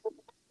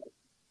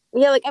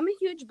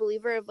huge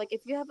believer of, like,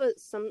 if you have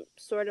some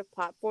sort of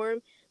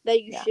platform,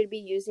 that you should be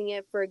using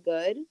it for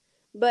good.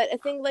 But I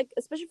think, like,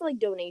 especially for like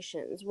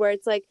donations, where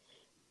it's like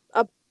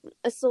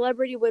a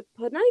celebrity would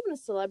put, not even a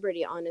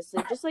celebrity,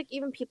 honestly, just like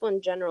even people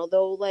in general,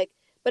 though, like,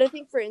 but I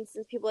think, for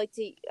instance, people like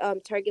to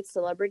target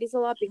celebrities a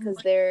lot because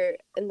they're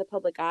in the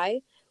public eye,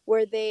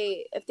 where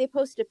if they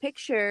post a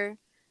picture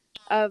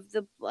of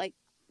the, like,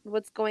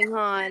 what's going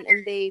on,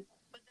 and they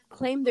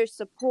claim their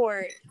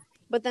support,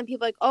 but then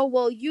people are like, oh,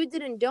 well, you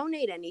didn't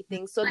donate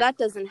anything, so that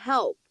doesn't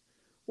help.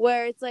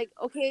 Where it's like,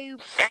 okay,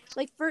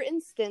 like, for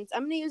instance,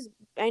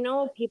 I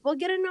know people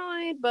get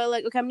annoyed, but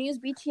like, okay, I'm gonna use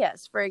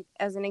BTS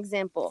as an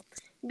example.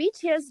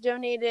 BTS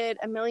donated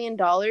 $1 million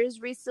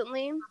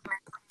recently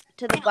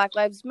to the Black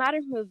Lives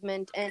Matter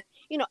movement, and,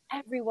 you know,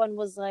 everyone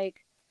was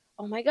like,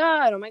 oh my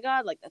god,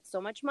 like, that's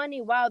so much money,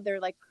 wow, they're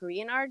like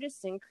Korean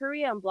artists in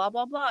Korea and blah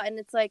blah blah. And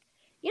it's like,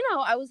 you know,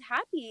 I was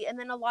happy, and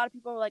then a lot of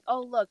people were like,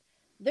 oh, look,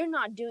 they're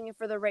not doing it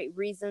for the right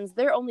reasons.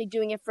 They're only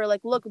doing it for,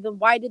 like, look, then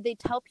why did they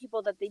tell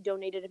people that they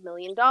donated $1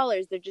 million?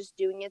 They're just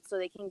doing it so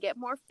they can get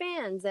more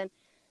fans. And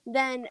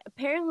then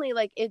apparently,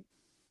 like,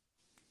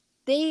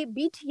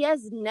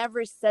 BTS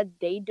never said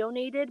they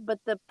donated, but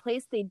the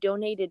place they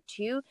donated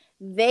to,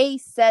 they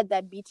said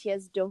that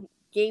BTS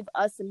gave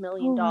us $1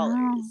 million. Oh,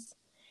 wow.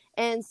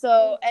 And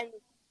so, and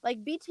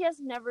like, BTS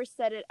never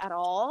said it at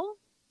all.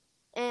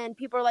 And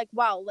people are like,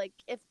 wow, like,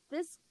 if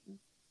this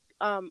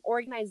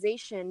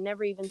organization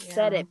never even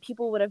said it,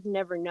 people would have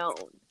never known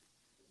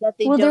that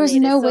they donated. There was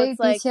no so way it's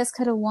like, BTS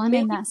could have won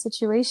in that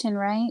situation,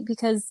 right?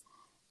 Because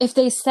if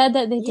they said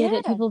that they did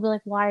it, Yeah. people would be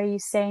like, why are you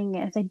saying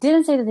it? If they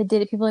didn't say that they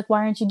did it, people are like,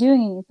 why aren't you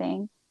doing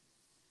anything?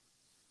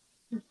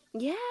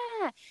 Yeah.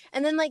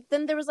 And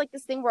then there was like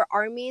this thing where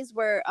armies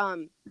where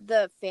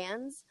the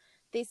fans,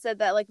 they said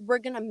that like we're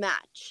gonna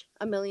match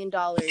 $1 million,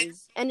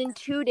 and in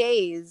 2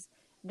 days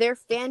their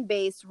fan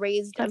base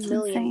raised That's $1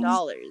 million.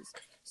 insane.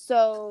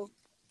 So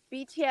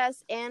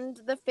BTS and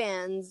the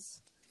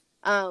fans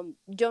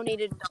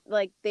donated,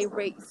 like they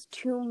raised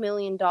 $2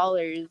 million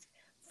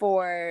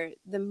for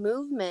the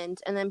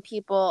movement, and then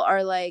people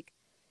are like,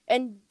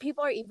 and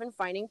people are even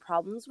finding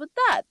problems with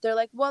that. They're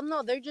like, well,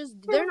 no,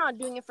 they're not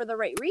doing it for the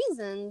right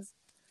reasons.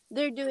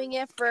 They're doing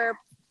it for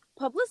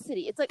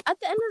publicity. It's like, at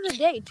the end of the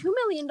day, $2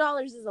 million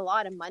is a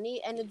lot of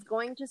money, and it's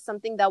going to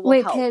something that will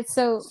Wait, help. Pit,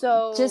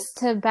 so just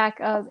to back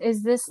up,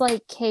 is this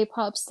like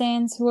K-pop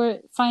stans who are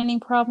finding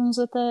problems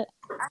with it?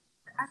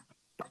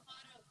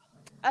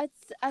 I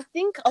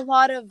think a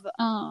lot of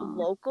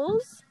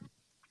locals,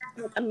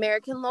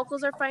 American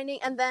locals, are finding,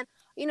 and then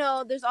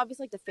there's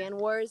obviously like the fan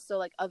wars, so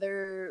like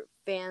other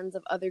fans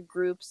of other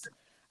groups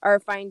are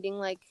finding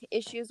like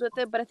issues with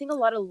it. But I think a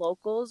lot of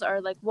locals are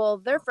like, well,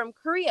 they're from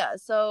Korea,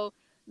 so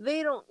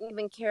they don't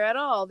even care at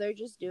all. They're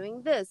just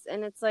doing this,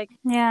 and it's like,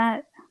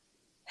 yeah,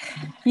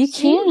 you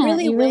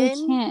really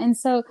can't. And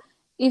so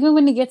even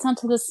when it gets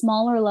onto the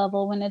smaller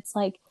level, when it's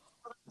like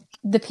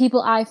the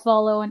people I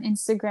follow on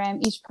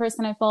Instagram, each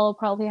person I follow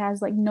probably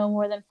has like no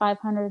more than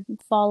 500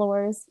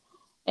 followers.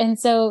 And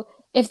so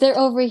if they're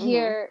over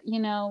here,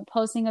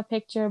 posting a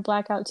picture of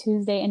Blackout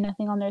Tuesday and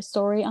nothing on their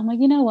story, I'm like,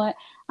 you know what?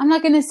 I'm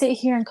not going to sit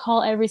here and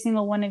call every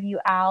single one of you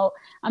out.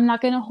 I'm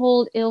not going to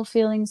hold ill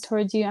feelings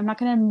towards you. I'm not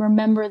going to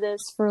remember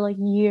this for like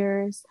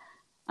years.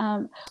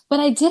 But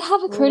I did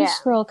have a Kurdish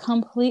girl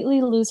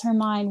completely lose her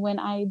mind when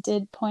I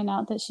did point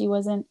out that she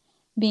wasn't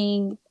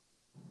being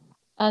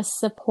a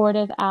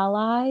supportive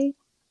ally.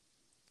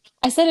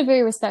 I said it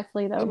very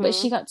respectfully though, but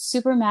she got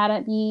super mad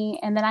at me,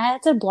 and then I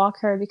had to block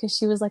her because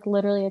she was like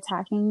literally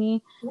attacking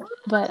me.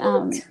 But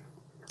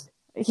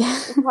yeah,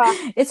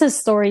 it's a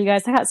story, you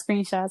guys. I got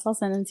screenshots. I'll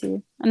send them to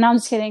you. No, I'm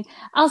just kidding.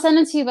 I'll send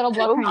them to you, but I'll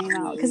block her name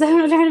out because I'm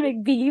not trying to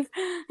make beef.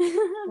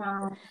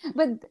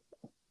 But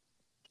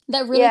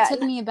that really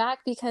took me aback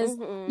because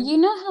you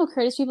know how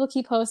Kurdish people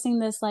keep posting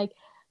this like,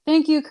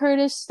 thank you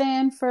Kurdish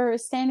stan for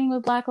standing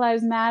with Black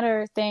Lives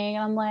Matter thing.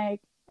 And I'm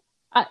like,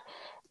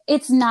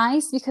 it's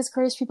nice because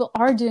Kurdish people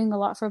are doing a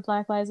lot for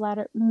Black Lives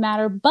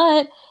Matter,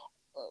 but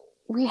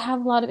we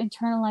have a lot of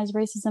internalized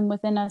racism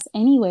within us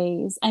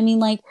anyways. I mean,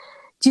 like,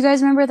 do you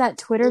guys remember that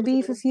Twitter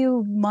beef a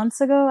few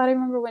months ago? I don't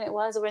remember when it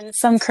was, when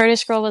some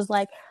Kurdish girl was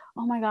like,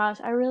 oh my gosh,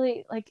 I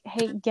really like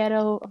hate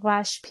ghetto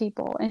Rash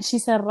people. And she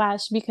said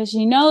Rash because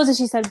she knows if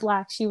she said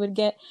black, she would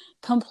get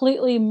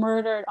completely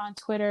murdered on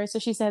Twitter. So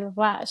she said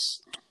Rash.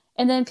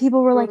 And then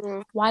people were like,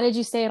 why did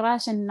you say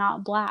Rash and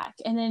not black?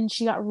 And then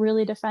she got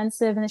really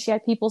defensive, and then she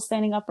had people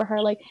standing up for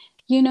her like,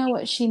 you know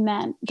what she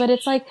meant. But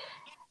it's like,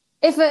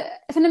 if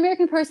an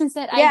American person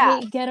said,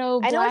 I hate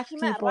ghetto black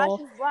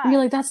people, and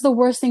you're like, that's the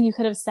worst thing you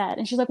could have said.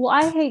 And she's like, well,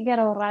 I hate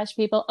ghetto Rash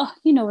people. Oh,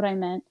 you know what I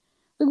meant.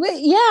 Like,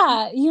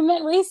 yeah, you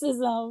meant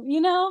racism,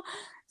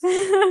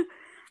 So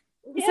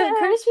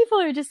Kurdish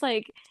people are just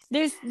like,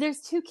 there's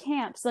two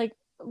camps. Like,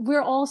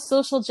 we're all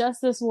social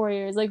justice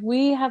warriors. Like,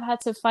 we have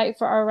had to fight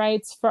for our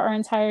rights for our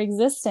entire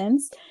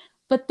existence.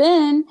 But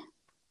then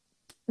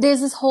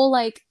there's this whole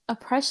like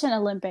oppression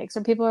Olympics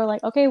where people are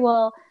like, okay,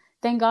 well,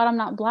 thank God I'm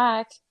not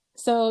black.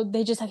 So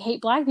they just like hate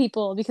black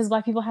people because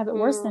black people have it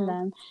worse than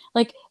them.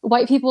 Like,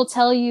 white people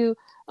tell you,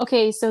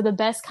 okay, so the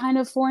best kind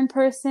of foreign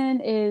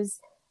person is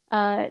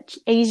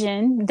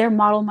Asian, they're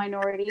model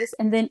minorities,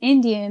 and then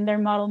Indian, they're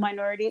model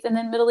minorities, and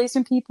then Middle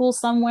Eastern people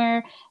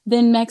somewhere,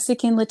 then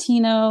Mexican,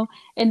 Latino,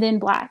 and then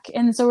black.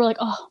 And so we're like,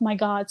 oh my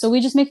God. So we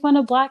just make fun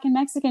of black and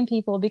Mexican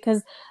people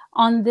because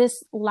on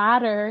this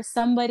ladder,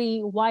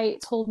 somebody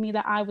white told me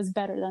that I was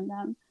better than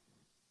them.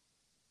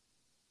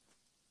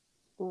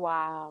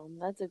 Wow,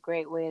 that's a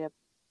great way to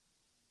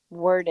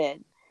word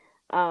it.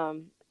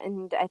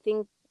 And I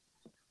think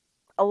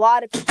a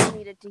lot of people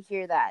needed to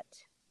hear that.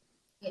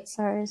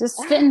 Sorry, just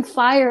spitting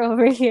fire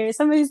over here.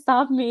 Somebody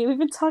stop me. We've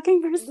been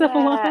talking for so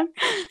long.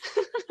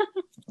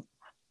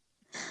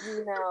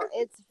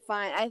 It's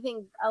fine. I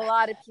think a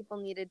lot of people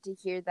needed to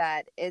hear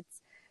that. It's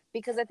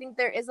because I think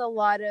there is a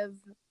lot of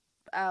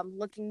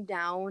looking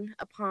down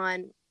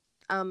upon,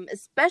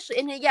 especially,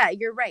 and yeah,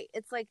 you're right.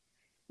 It's like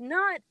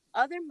not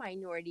other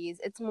minorities.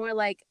 It's more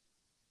like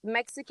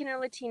Mexican or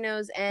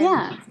Latinos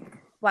and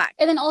black.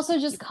 And then also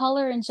just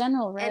color in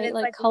general, right?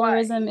 Like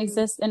colorism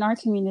exists in our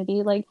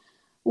community. Like,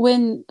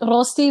 when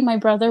Rosti, my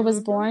brother, was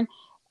born,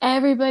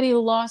 everybody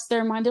lost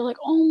their mind. They're like,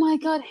 oh my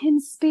God,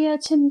 Hinspia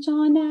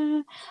Chinjana.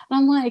 And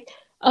I'm like,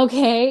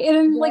 okay. And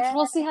then like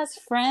Rosti has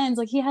friends.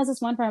 Like, he has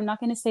this one friend, I'm not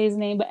going to say his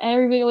name, but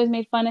everybody always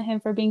made fun of him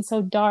for being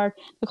so dark.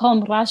 They call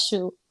him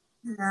Rashu.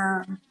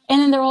 Yeah.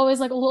 And then they're always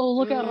like, oh,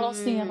 look at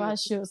Rosti and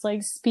Rashu. It's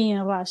like, Spi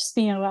and Rash,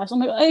 Spi and Rash. I'm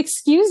like,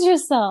 excuse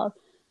yourself.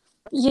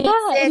 Yeah,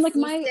 and like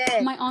you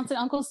my aunts and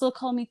uncles still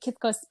call me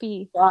Kitka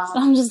Spee. Wow. So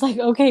I'm just like,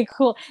 okay,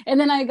 cool. And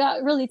then I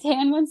got really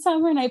tan one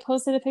summer and I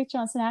posted a picture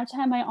on Snapchat.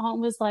 And my aunt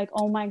was like,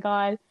 oh my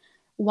God,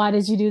 why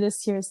did you do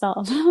this to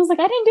yourself? And I was like,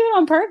 I didn't do it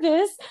on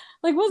purpose.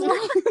 Like, what's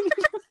wrong?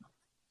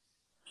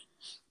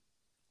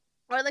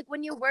 Or like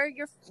when you wear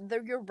your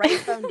right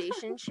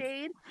foundation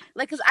shade,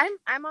 like, cause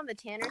I'm on the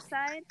tanner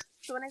side,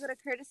 so when I go to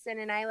Kurdistan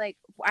and I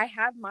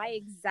have my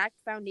exact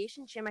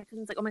foundation shade, my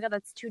cousin's like, oh my God,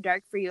 that's too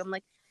dark for you. I'm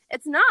like,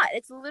 it's not.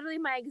 It's literally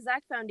my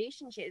exact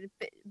foundation shade.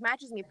 It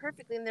matches me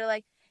perfectly. And they're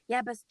like,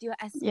 yeah, but do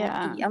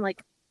Yeah. I'm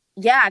like,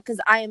 yeah,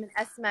 because I am an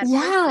esmed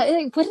Yeah,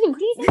 person. what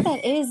do you think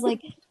that is?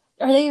 Like,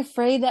 are they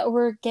afraid that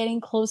we're getting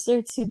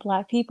closer to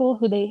Black people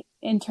who they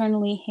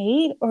internally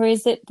hate? Or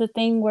is it the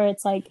thing where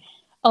it's like,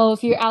 oh,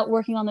 if you're out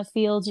working on the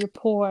fields, you're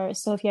poor.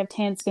 So if you have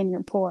tan skin,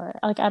 you're poor.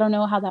 Like, I don't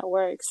know how that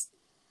works.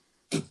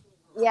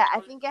 Yeah, I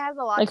think it has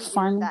a lot Like to do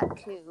farming. with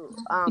that too.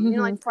 Mm-hmm.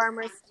 Like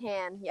farmers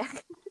tan. Yeah.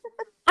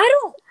 I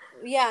don't.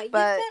 Yeah,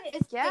 But, you said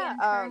it's they yeah,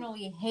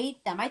 internally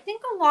hate them. I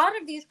think a lot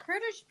of these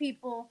Kurdish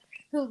people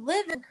who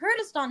live in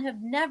Kurdistan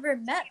have never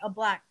met a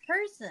Black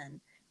person,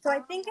 so I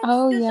think it's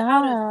just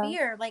out of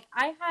fear. Like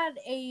I had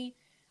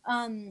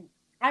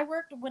I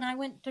worked when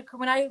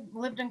I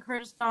lived in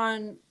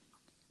Kurdistan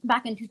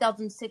back in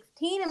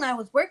 2016, and I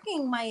was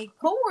working. My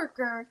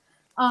coworker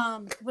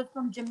was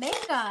from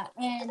Jamaica,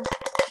 and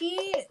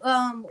she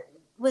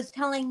was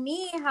telling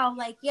me how,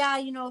 like, yeah,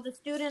 you know, the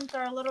students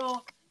are a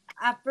little,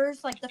 at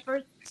first, like the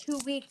first 2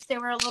 weeks they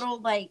were a little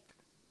like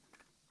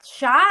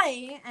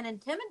shy and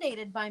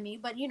intimidated by me,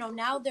 but you know,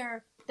 now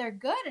they're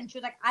good. And she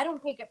was like, I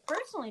don't take it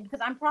personally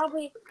because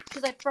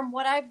she's like, from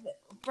what I've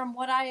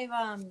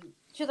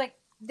she's like,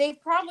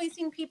 they've probably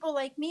seen people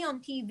like me on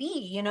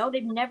TV, you know,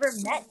 they've never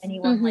met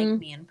anyone like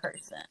me in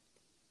person.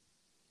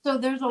 So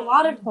there's a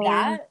lot of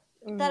that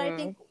I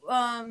think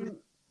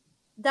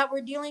that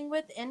we're dealing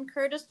with in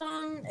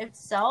Kurdistan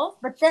itself.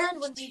 But then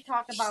when we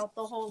talk about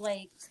the whole,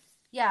 like,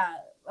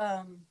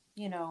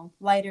 you know,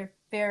 lighter,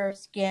 fairer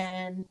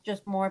skin,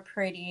 just more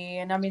pretty,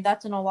 and I mean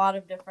that's in a lot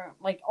of different,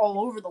 like, all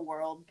over the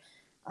world,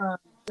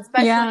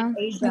 especially in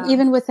Asia, like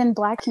even within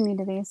Black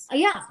communities.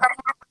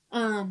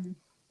 And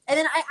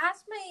then I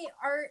asked my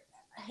art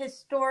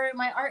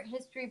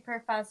history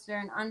professor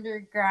in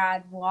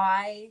undergrad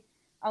why.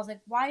 I was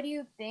like, why do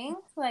you think,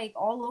 like,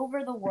 all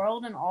over the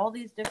world and all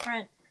these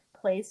different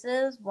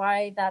places,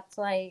 why that's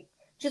like,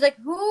 she's like,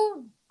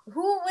 who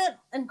went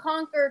and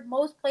conquered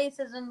most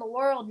places in the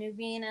world,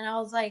 Nuveen? And I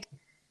was like,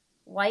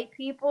 white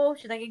people.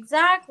 She's like,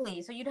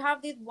 exactly. So you'd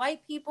have these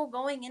white people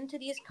going into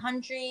these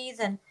countries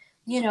and,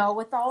 you know,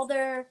 with all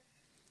their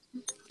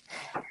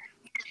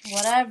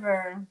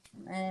whatever,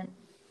 and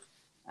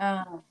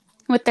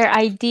with their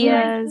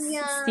ideas,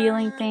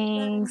 stealing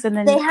things, and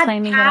then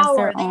claiming it as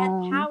their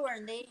own. They had power,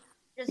 and they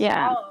just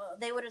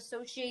they would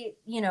associate,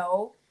 you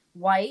know,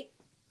 white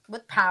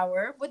with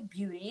power, with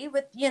beauty,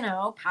 with, you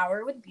know,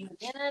 power with beauty,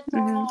 and it's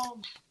all.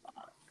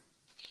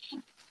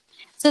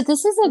 So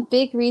this is a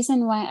big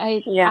reason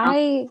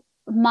why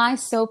my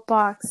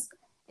soapbox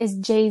is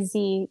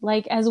Jay-Z.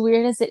 Like, as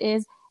weird as it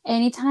is,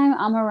 anytime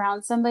I'm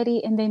around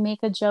somebody and they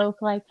make a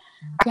joke like,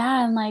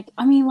 yeah, and like,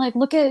 I mean, like,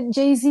 look at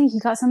Jay-Z, he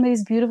got somebody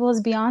as beautiful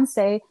as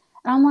Beyonce. And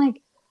I'm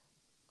like,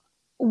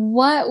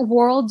 what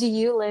world do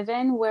you live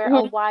in where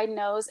a wide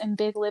nose and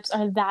big lips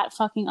are that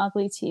fucking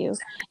ugly to you?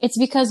 It's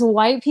because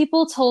white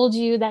people told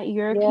you that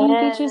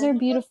European features are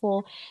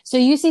beautiful. So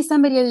you see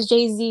somebody as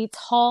Jay-Z,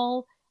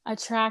 tall,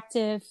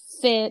 attractive,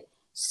 fit,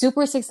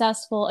 super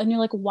successful, and you're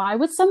like, why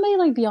would somebody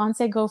like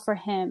Beyonce go for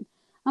him?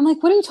 I'm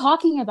like, what are you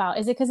talking about?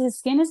 Is it because his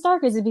skin is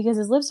dark? Is it because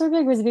his lips are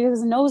big? Or is it because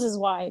his nose is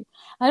wide?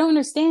 I don't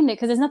understand it,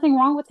 because there's nothing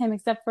wrong with him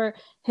except for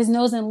his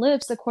nose and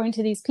lips, according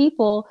to these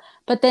people.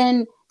 But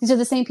then these are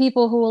the same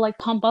people who will like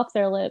pump up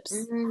their lips.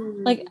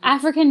 Like,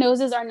 African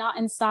noses are not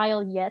in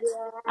style yet.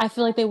 I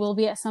feel like they will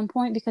be at some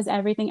point because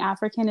everything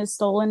African is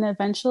stolen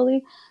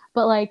eventually.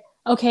 But like,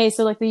 okay,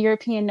 so like the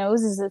European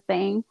nose is a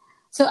thing.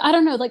 So I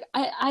don't know, like,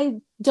 I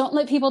don't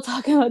let people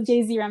talk about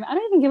Jay-Z around me. I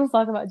don't even give a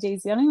fuck about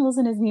Jay-Z. I don't even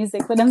listen to his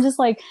music, but I'm just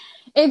like,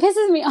 it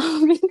pisses me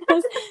off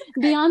because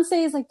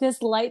Beyonce is like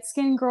this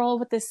light-skinned girl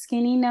with this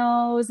skinny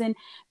nose and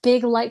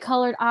big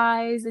light-colored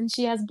eyes, and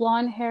she has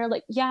blonde hair.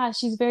 Like, yeah,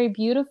 she's very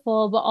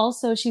beautiful, but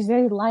also she's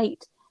very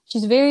light.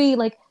 She's very,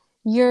 like,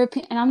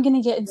 European, and I'm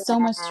gonna get in so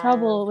much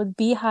trouble with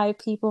Beehive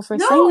people for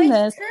saying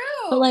this. True.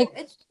 But like,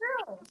 it's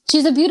true.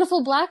 She's a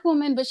beautiful Black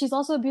woman, but she's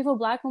also a beautiful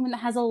Black woman that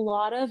has a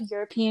lot of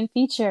European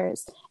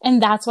features.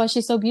 And that's why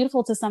she's so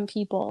beautiful to some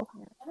people.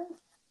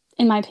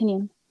 In my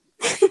opinion.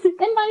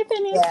 In my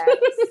opinion.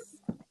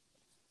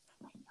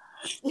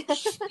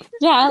 Yes.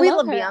 Yeah, I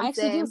love her. Beyonce. I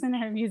actually do listen to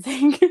her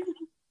music.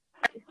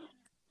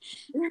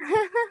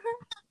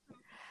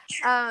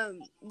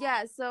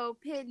 Yeah, so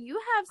Pin, you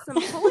have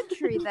some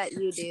poetry that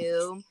you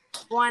do.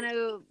 Want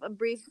to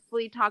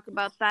briefly talk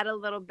about that a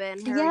little bit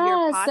in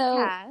your podcast?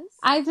 So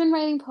I've been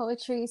writing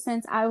poetry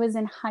since I was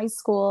in high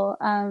school.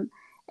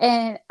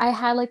 And I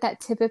had like that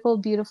typical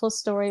beautiful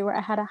story where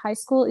I had a high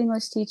school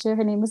English teacher.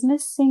 Her name was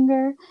Miss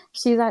Singer.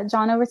 She's at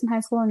John Overton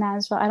High School in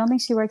Nashville. I don't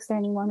think she works there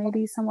anymore,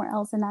 maybe somewhere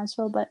else in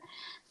Nashville, but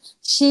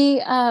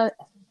she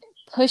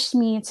pushed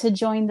me to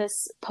join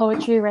this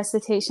poetry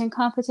recitation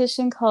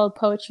competition called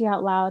Poetry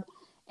Out Loud.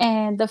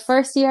 And the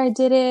first year I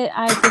did it,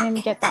 I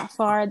didn't get that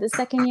far. The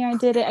second year I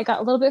did it, I got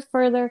a little bit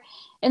further.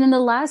 And then the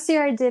last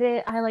year I did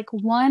it, I like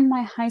won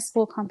my high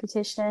school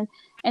competition.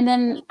 And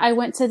then I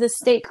went to the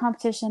state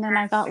competition and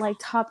I got like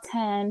top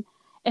 10.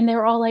 And they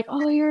were all like,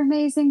 oh, you're an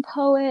amazing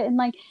poet. And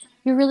like,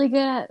 you're really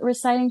good at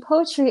reciting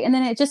poetry. And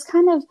then it just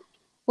kind of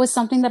was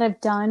something that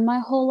I've done my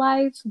whole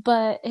life,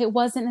 but it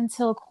wasn't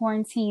until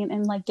quarantine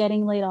and like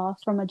getting laid off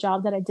from a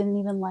job that I didn't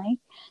even like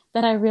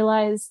that I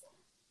realized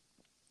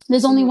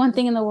there's only one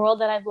thing in the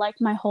world that I've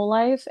liked my whole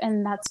life,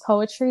 and that's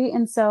poetry.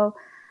 And so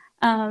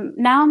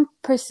now I'm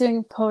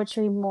pursuing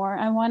poetry more.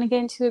 I want to get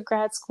into a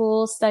grad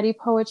school, study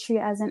poetry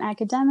as an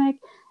academic,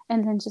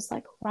 and then just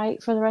like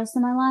write for the rest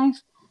of my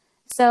life.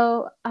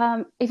 So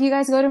if you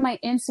guys go to my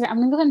Instagram, I'm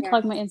going to go ahead and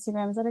plug my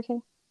Instagram. Is that okay?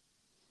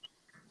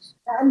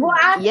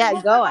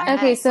 Yeah, go ahead.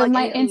 Okay, so plug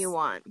my anything you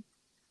want.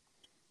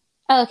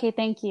 Oh, okay,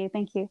 thank you.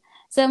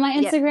 So my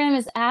Instagram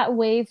is at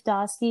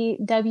Wavedoski,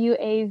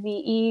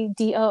 Wavedoski,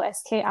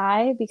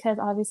 because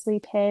obviously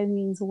 "pe"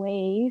 means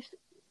wave.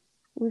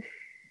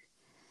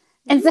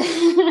 And so,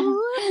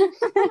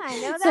 I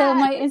know that. So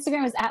my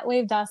Instagram is at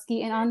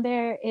Wavedoski, and on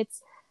there it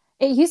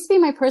used to be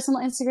my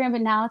personal Instagram,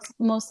 but now it's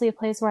mostly a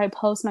place where I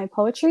post my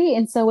poetry.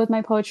 And so with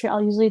my poetry,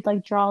 I'll usually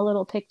like draw a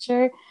little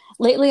picture.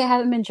 Lately, I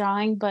haven't been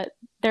drawing, but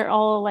they're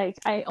all like,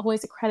 I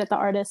always credit the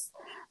artist.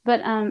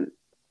 But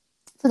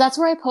so that's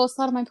where I post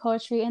a lot of my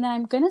poetry. And then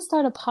I'm going to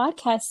start a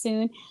podcast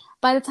soon.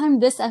 By the time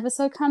this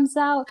episode comes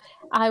out,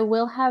 I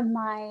will have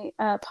my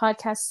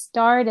podcast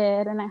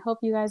started, and I hope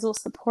you guys will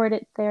support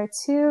it there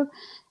too.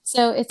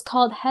 So it's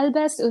called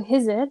Helbest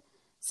Uhizir.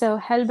 So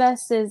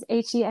Helbest is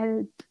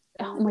H-E-L,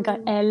 oh my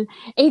God, Helbest,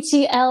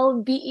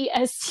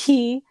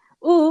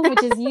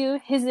 which is you,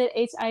 Hizir,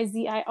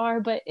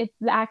 Hizir, but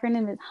the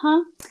acronym is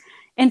huh.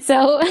 And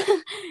so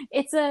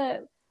it's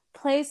a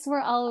place where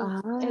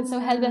and so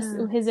Helbest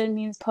Uhizir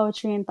means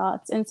poetry and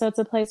thoughts. And so it's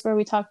a place where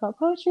we talk about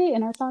poetry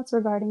and our thoughts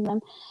regarding them.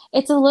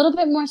 It's a little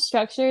bit more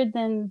structured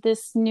than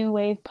this New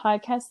Wave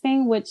podcast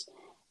thing, which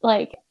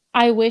like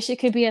I wish it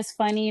could be as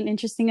funny and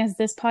interesting as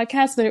this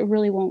podcast, but it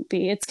really won't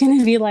be. It's going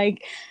to be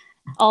like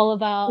all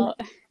about...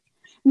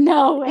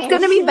 No, it's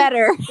going to be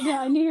better.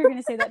 No, I knew you were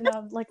going to say that.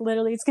 No, like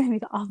literally it's going to be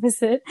the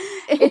opposite.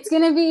 It's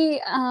going to be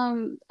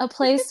a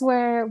place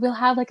where we'll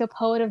have like a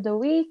poet of the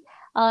week.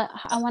 I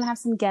want to have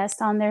some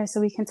guests on there so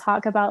we can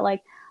talk about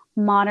like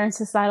modern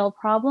societal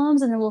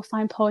problems, and then we'll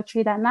find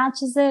poetry that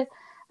matches it.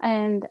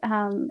 And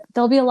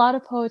there'll be a lot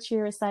of poetry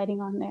reciting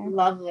on there.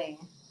 Lovely.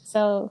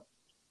 So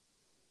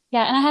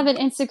yeah, and I have an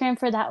Instagram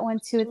for that one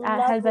too. It's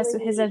at Helbest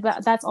Uhizir,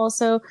 but that's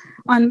also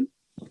on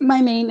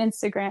my main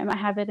Instagram. I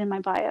have it in my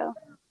bio.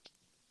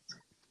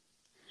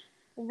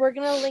 We're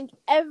going to link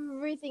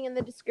everything in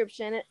the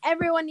description, and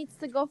everyone needs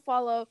to go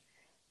follow.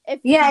 If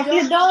you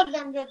don't,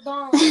 then just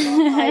don't.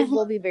 I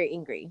will be very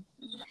angry.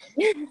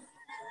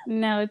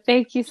 No,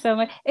 thank you so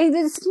much.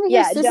 It's going to be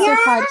your sister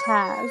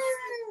podcast.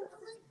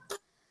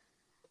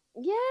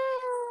 Yeah.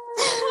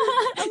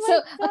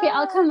 So, okay,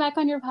 I'll come back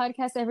on your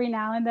podcast every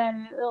now and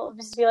then. It'll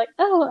just be like,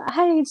 oh,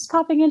 hi, just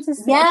popping in to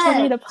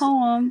read a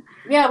poem.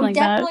 Yeah, like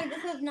definitely.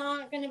 This is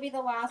not going to be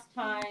the last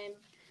time.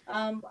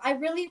 I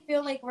really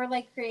feel like we're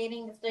like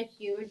creating just a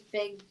huge,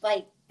 big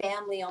like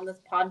family on this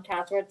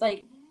podcast where it's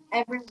like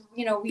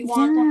we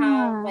want to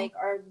have like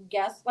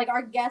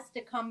our guests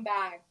to come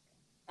back,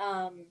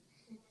 and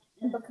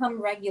become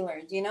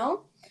regulars,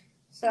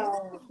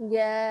 So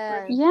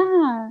yeah.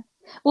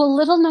 Well,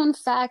 little known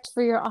fact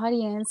for your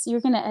audience,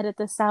 you're gonna edit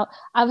this out.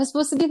 I was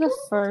supposed to be the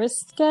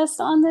first guest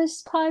on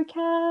this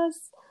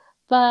podcast,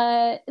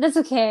 but that's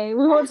okay.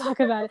 We won't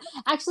talk about it.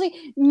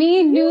 Actually, me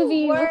and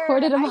Nuvi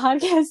recorded a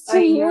podcast 2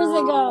 years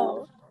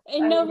ago,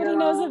 and nobody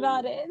knows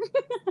about it.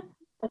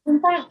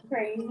 Isn't that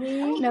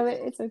crazy? No,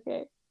 it's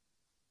okay.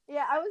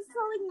 Yeah, I was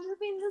telling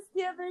Nuvi this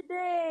the other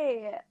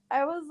day.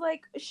 I was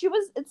like,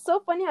 it's so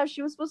funny how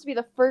she was supposed to be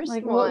the first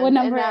one. What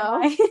number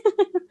am I?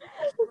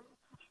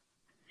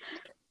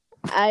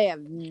 I have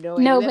no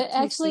idea. No, but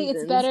actually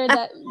it's better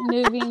that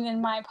Nuvi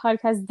and my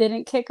podcast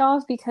didn't kick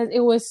off because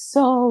it was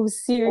so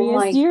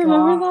serious. Do you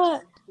remember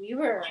that? We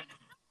were...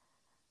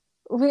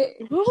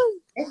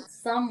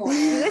 It's somewhere.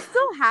 Do I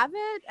still have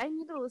it? I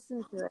need to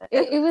listen to it.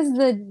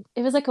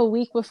 It was like a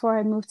week before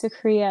I moved to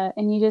Korea,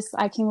 and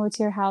I came over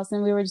to your house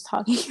and we were just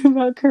talking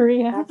about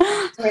Korea.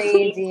 That's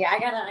crazy. I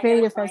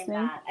gotta find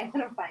that. I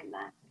gotta find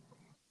that.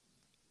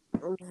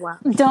 Wow.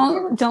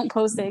 Don't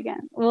post it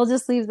again. We'll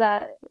just leave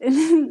that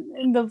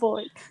in the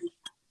void.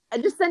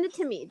 Just send it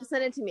to me.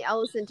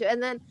 I'll listen to it.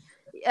 And then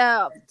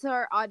to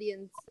our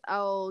audience,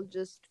 I'll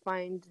just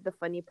find the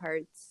funny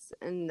parts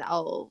and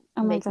I'll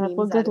make memes.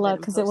 Well, good luck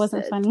because it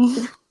wasn't funny.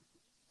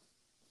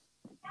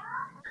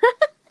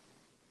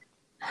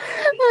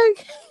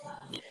 Okay.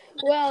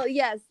 Well,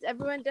 yes,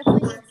 everyone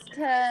definitely needs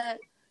to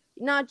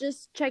not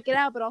just check it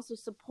out, but also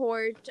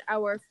support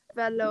our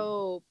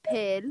fellow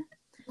PIL.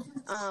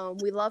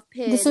 We love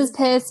PIL. This is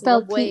PIL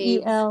spelled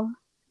P-E-L.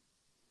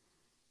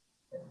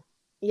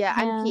 Yeah,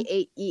 I'm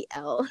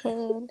P-A-E-L.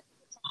 PIL.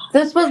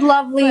 This was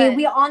lovely. But,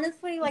 we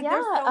honestly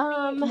there's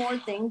so many more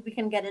things we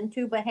can get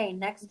into, but hey,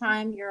 next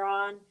time you're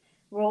on,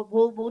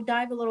 we'll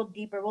dive a little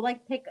deeper. We'll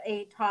pick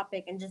a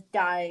topic and just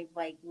dive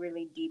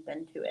really deep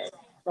into it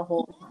the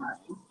whole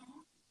time.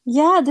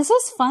 Yeah, this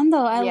was fun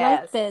though. I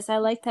like this. I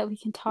like that we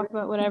can talk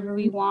about whatever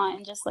we want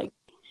and just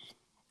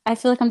I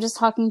feel like I'm just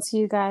talking to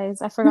you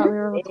guys. I forgot we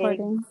were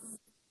recording.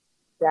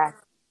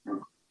 Exactly.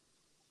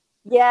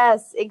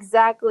 Yes,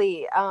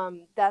 exactly.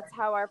 That's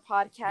how our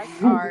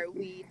podcasts are.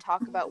 We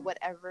talk about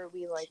whatever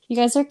we like. You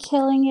guys are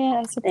killing it.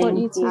 I support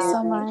you two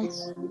so much.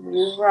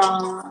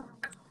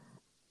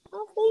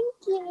 Oh, thank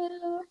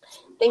you.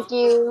 Thank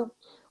you.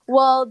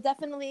 We'll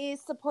definitely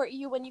support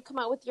you when you come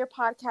out with your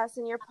podcast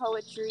and your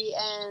poetry.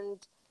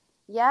 And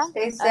yeah,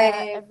 stay safe.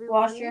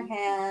 Everyone, wash your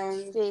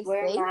hands. Stay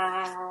wear safe.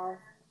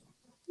 masks.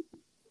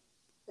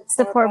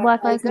 Support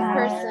Black Lives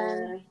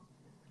Matter.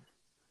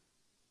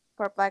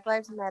 Support Black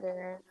Lives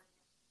Matter.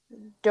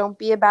 Don't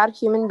be a bad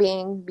human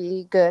being.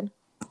 Be good.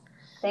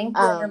 Thank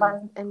you,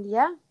 everybody. And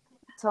yeah,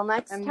 till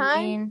next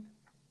time.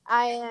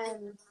 I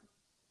am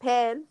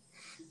PIL.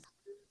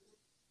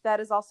 That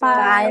is also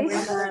Bye.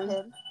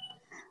 PIL.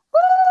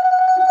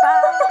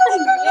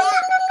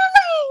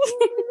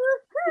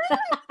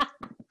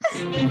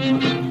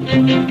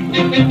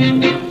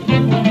 Bye.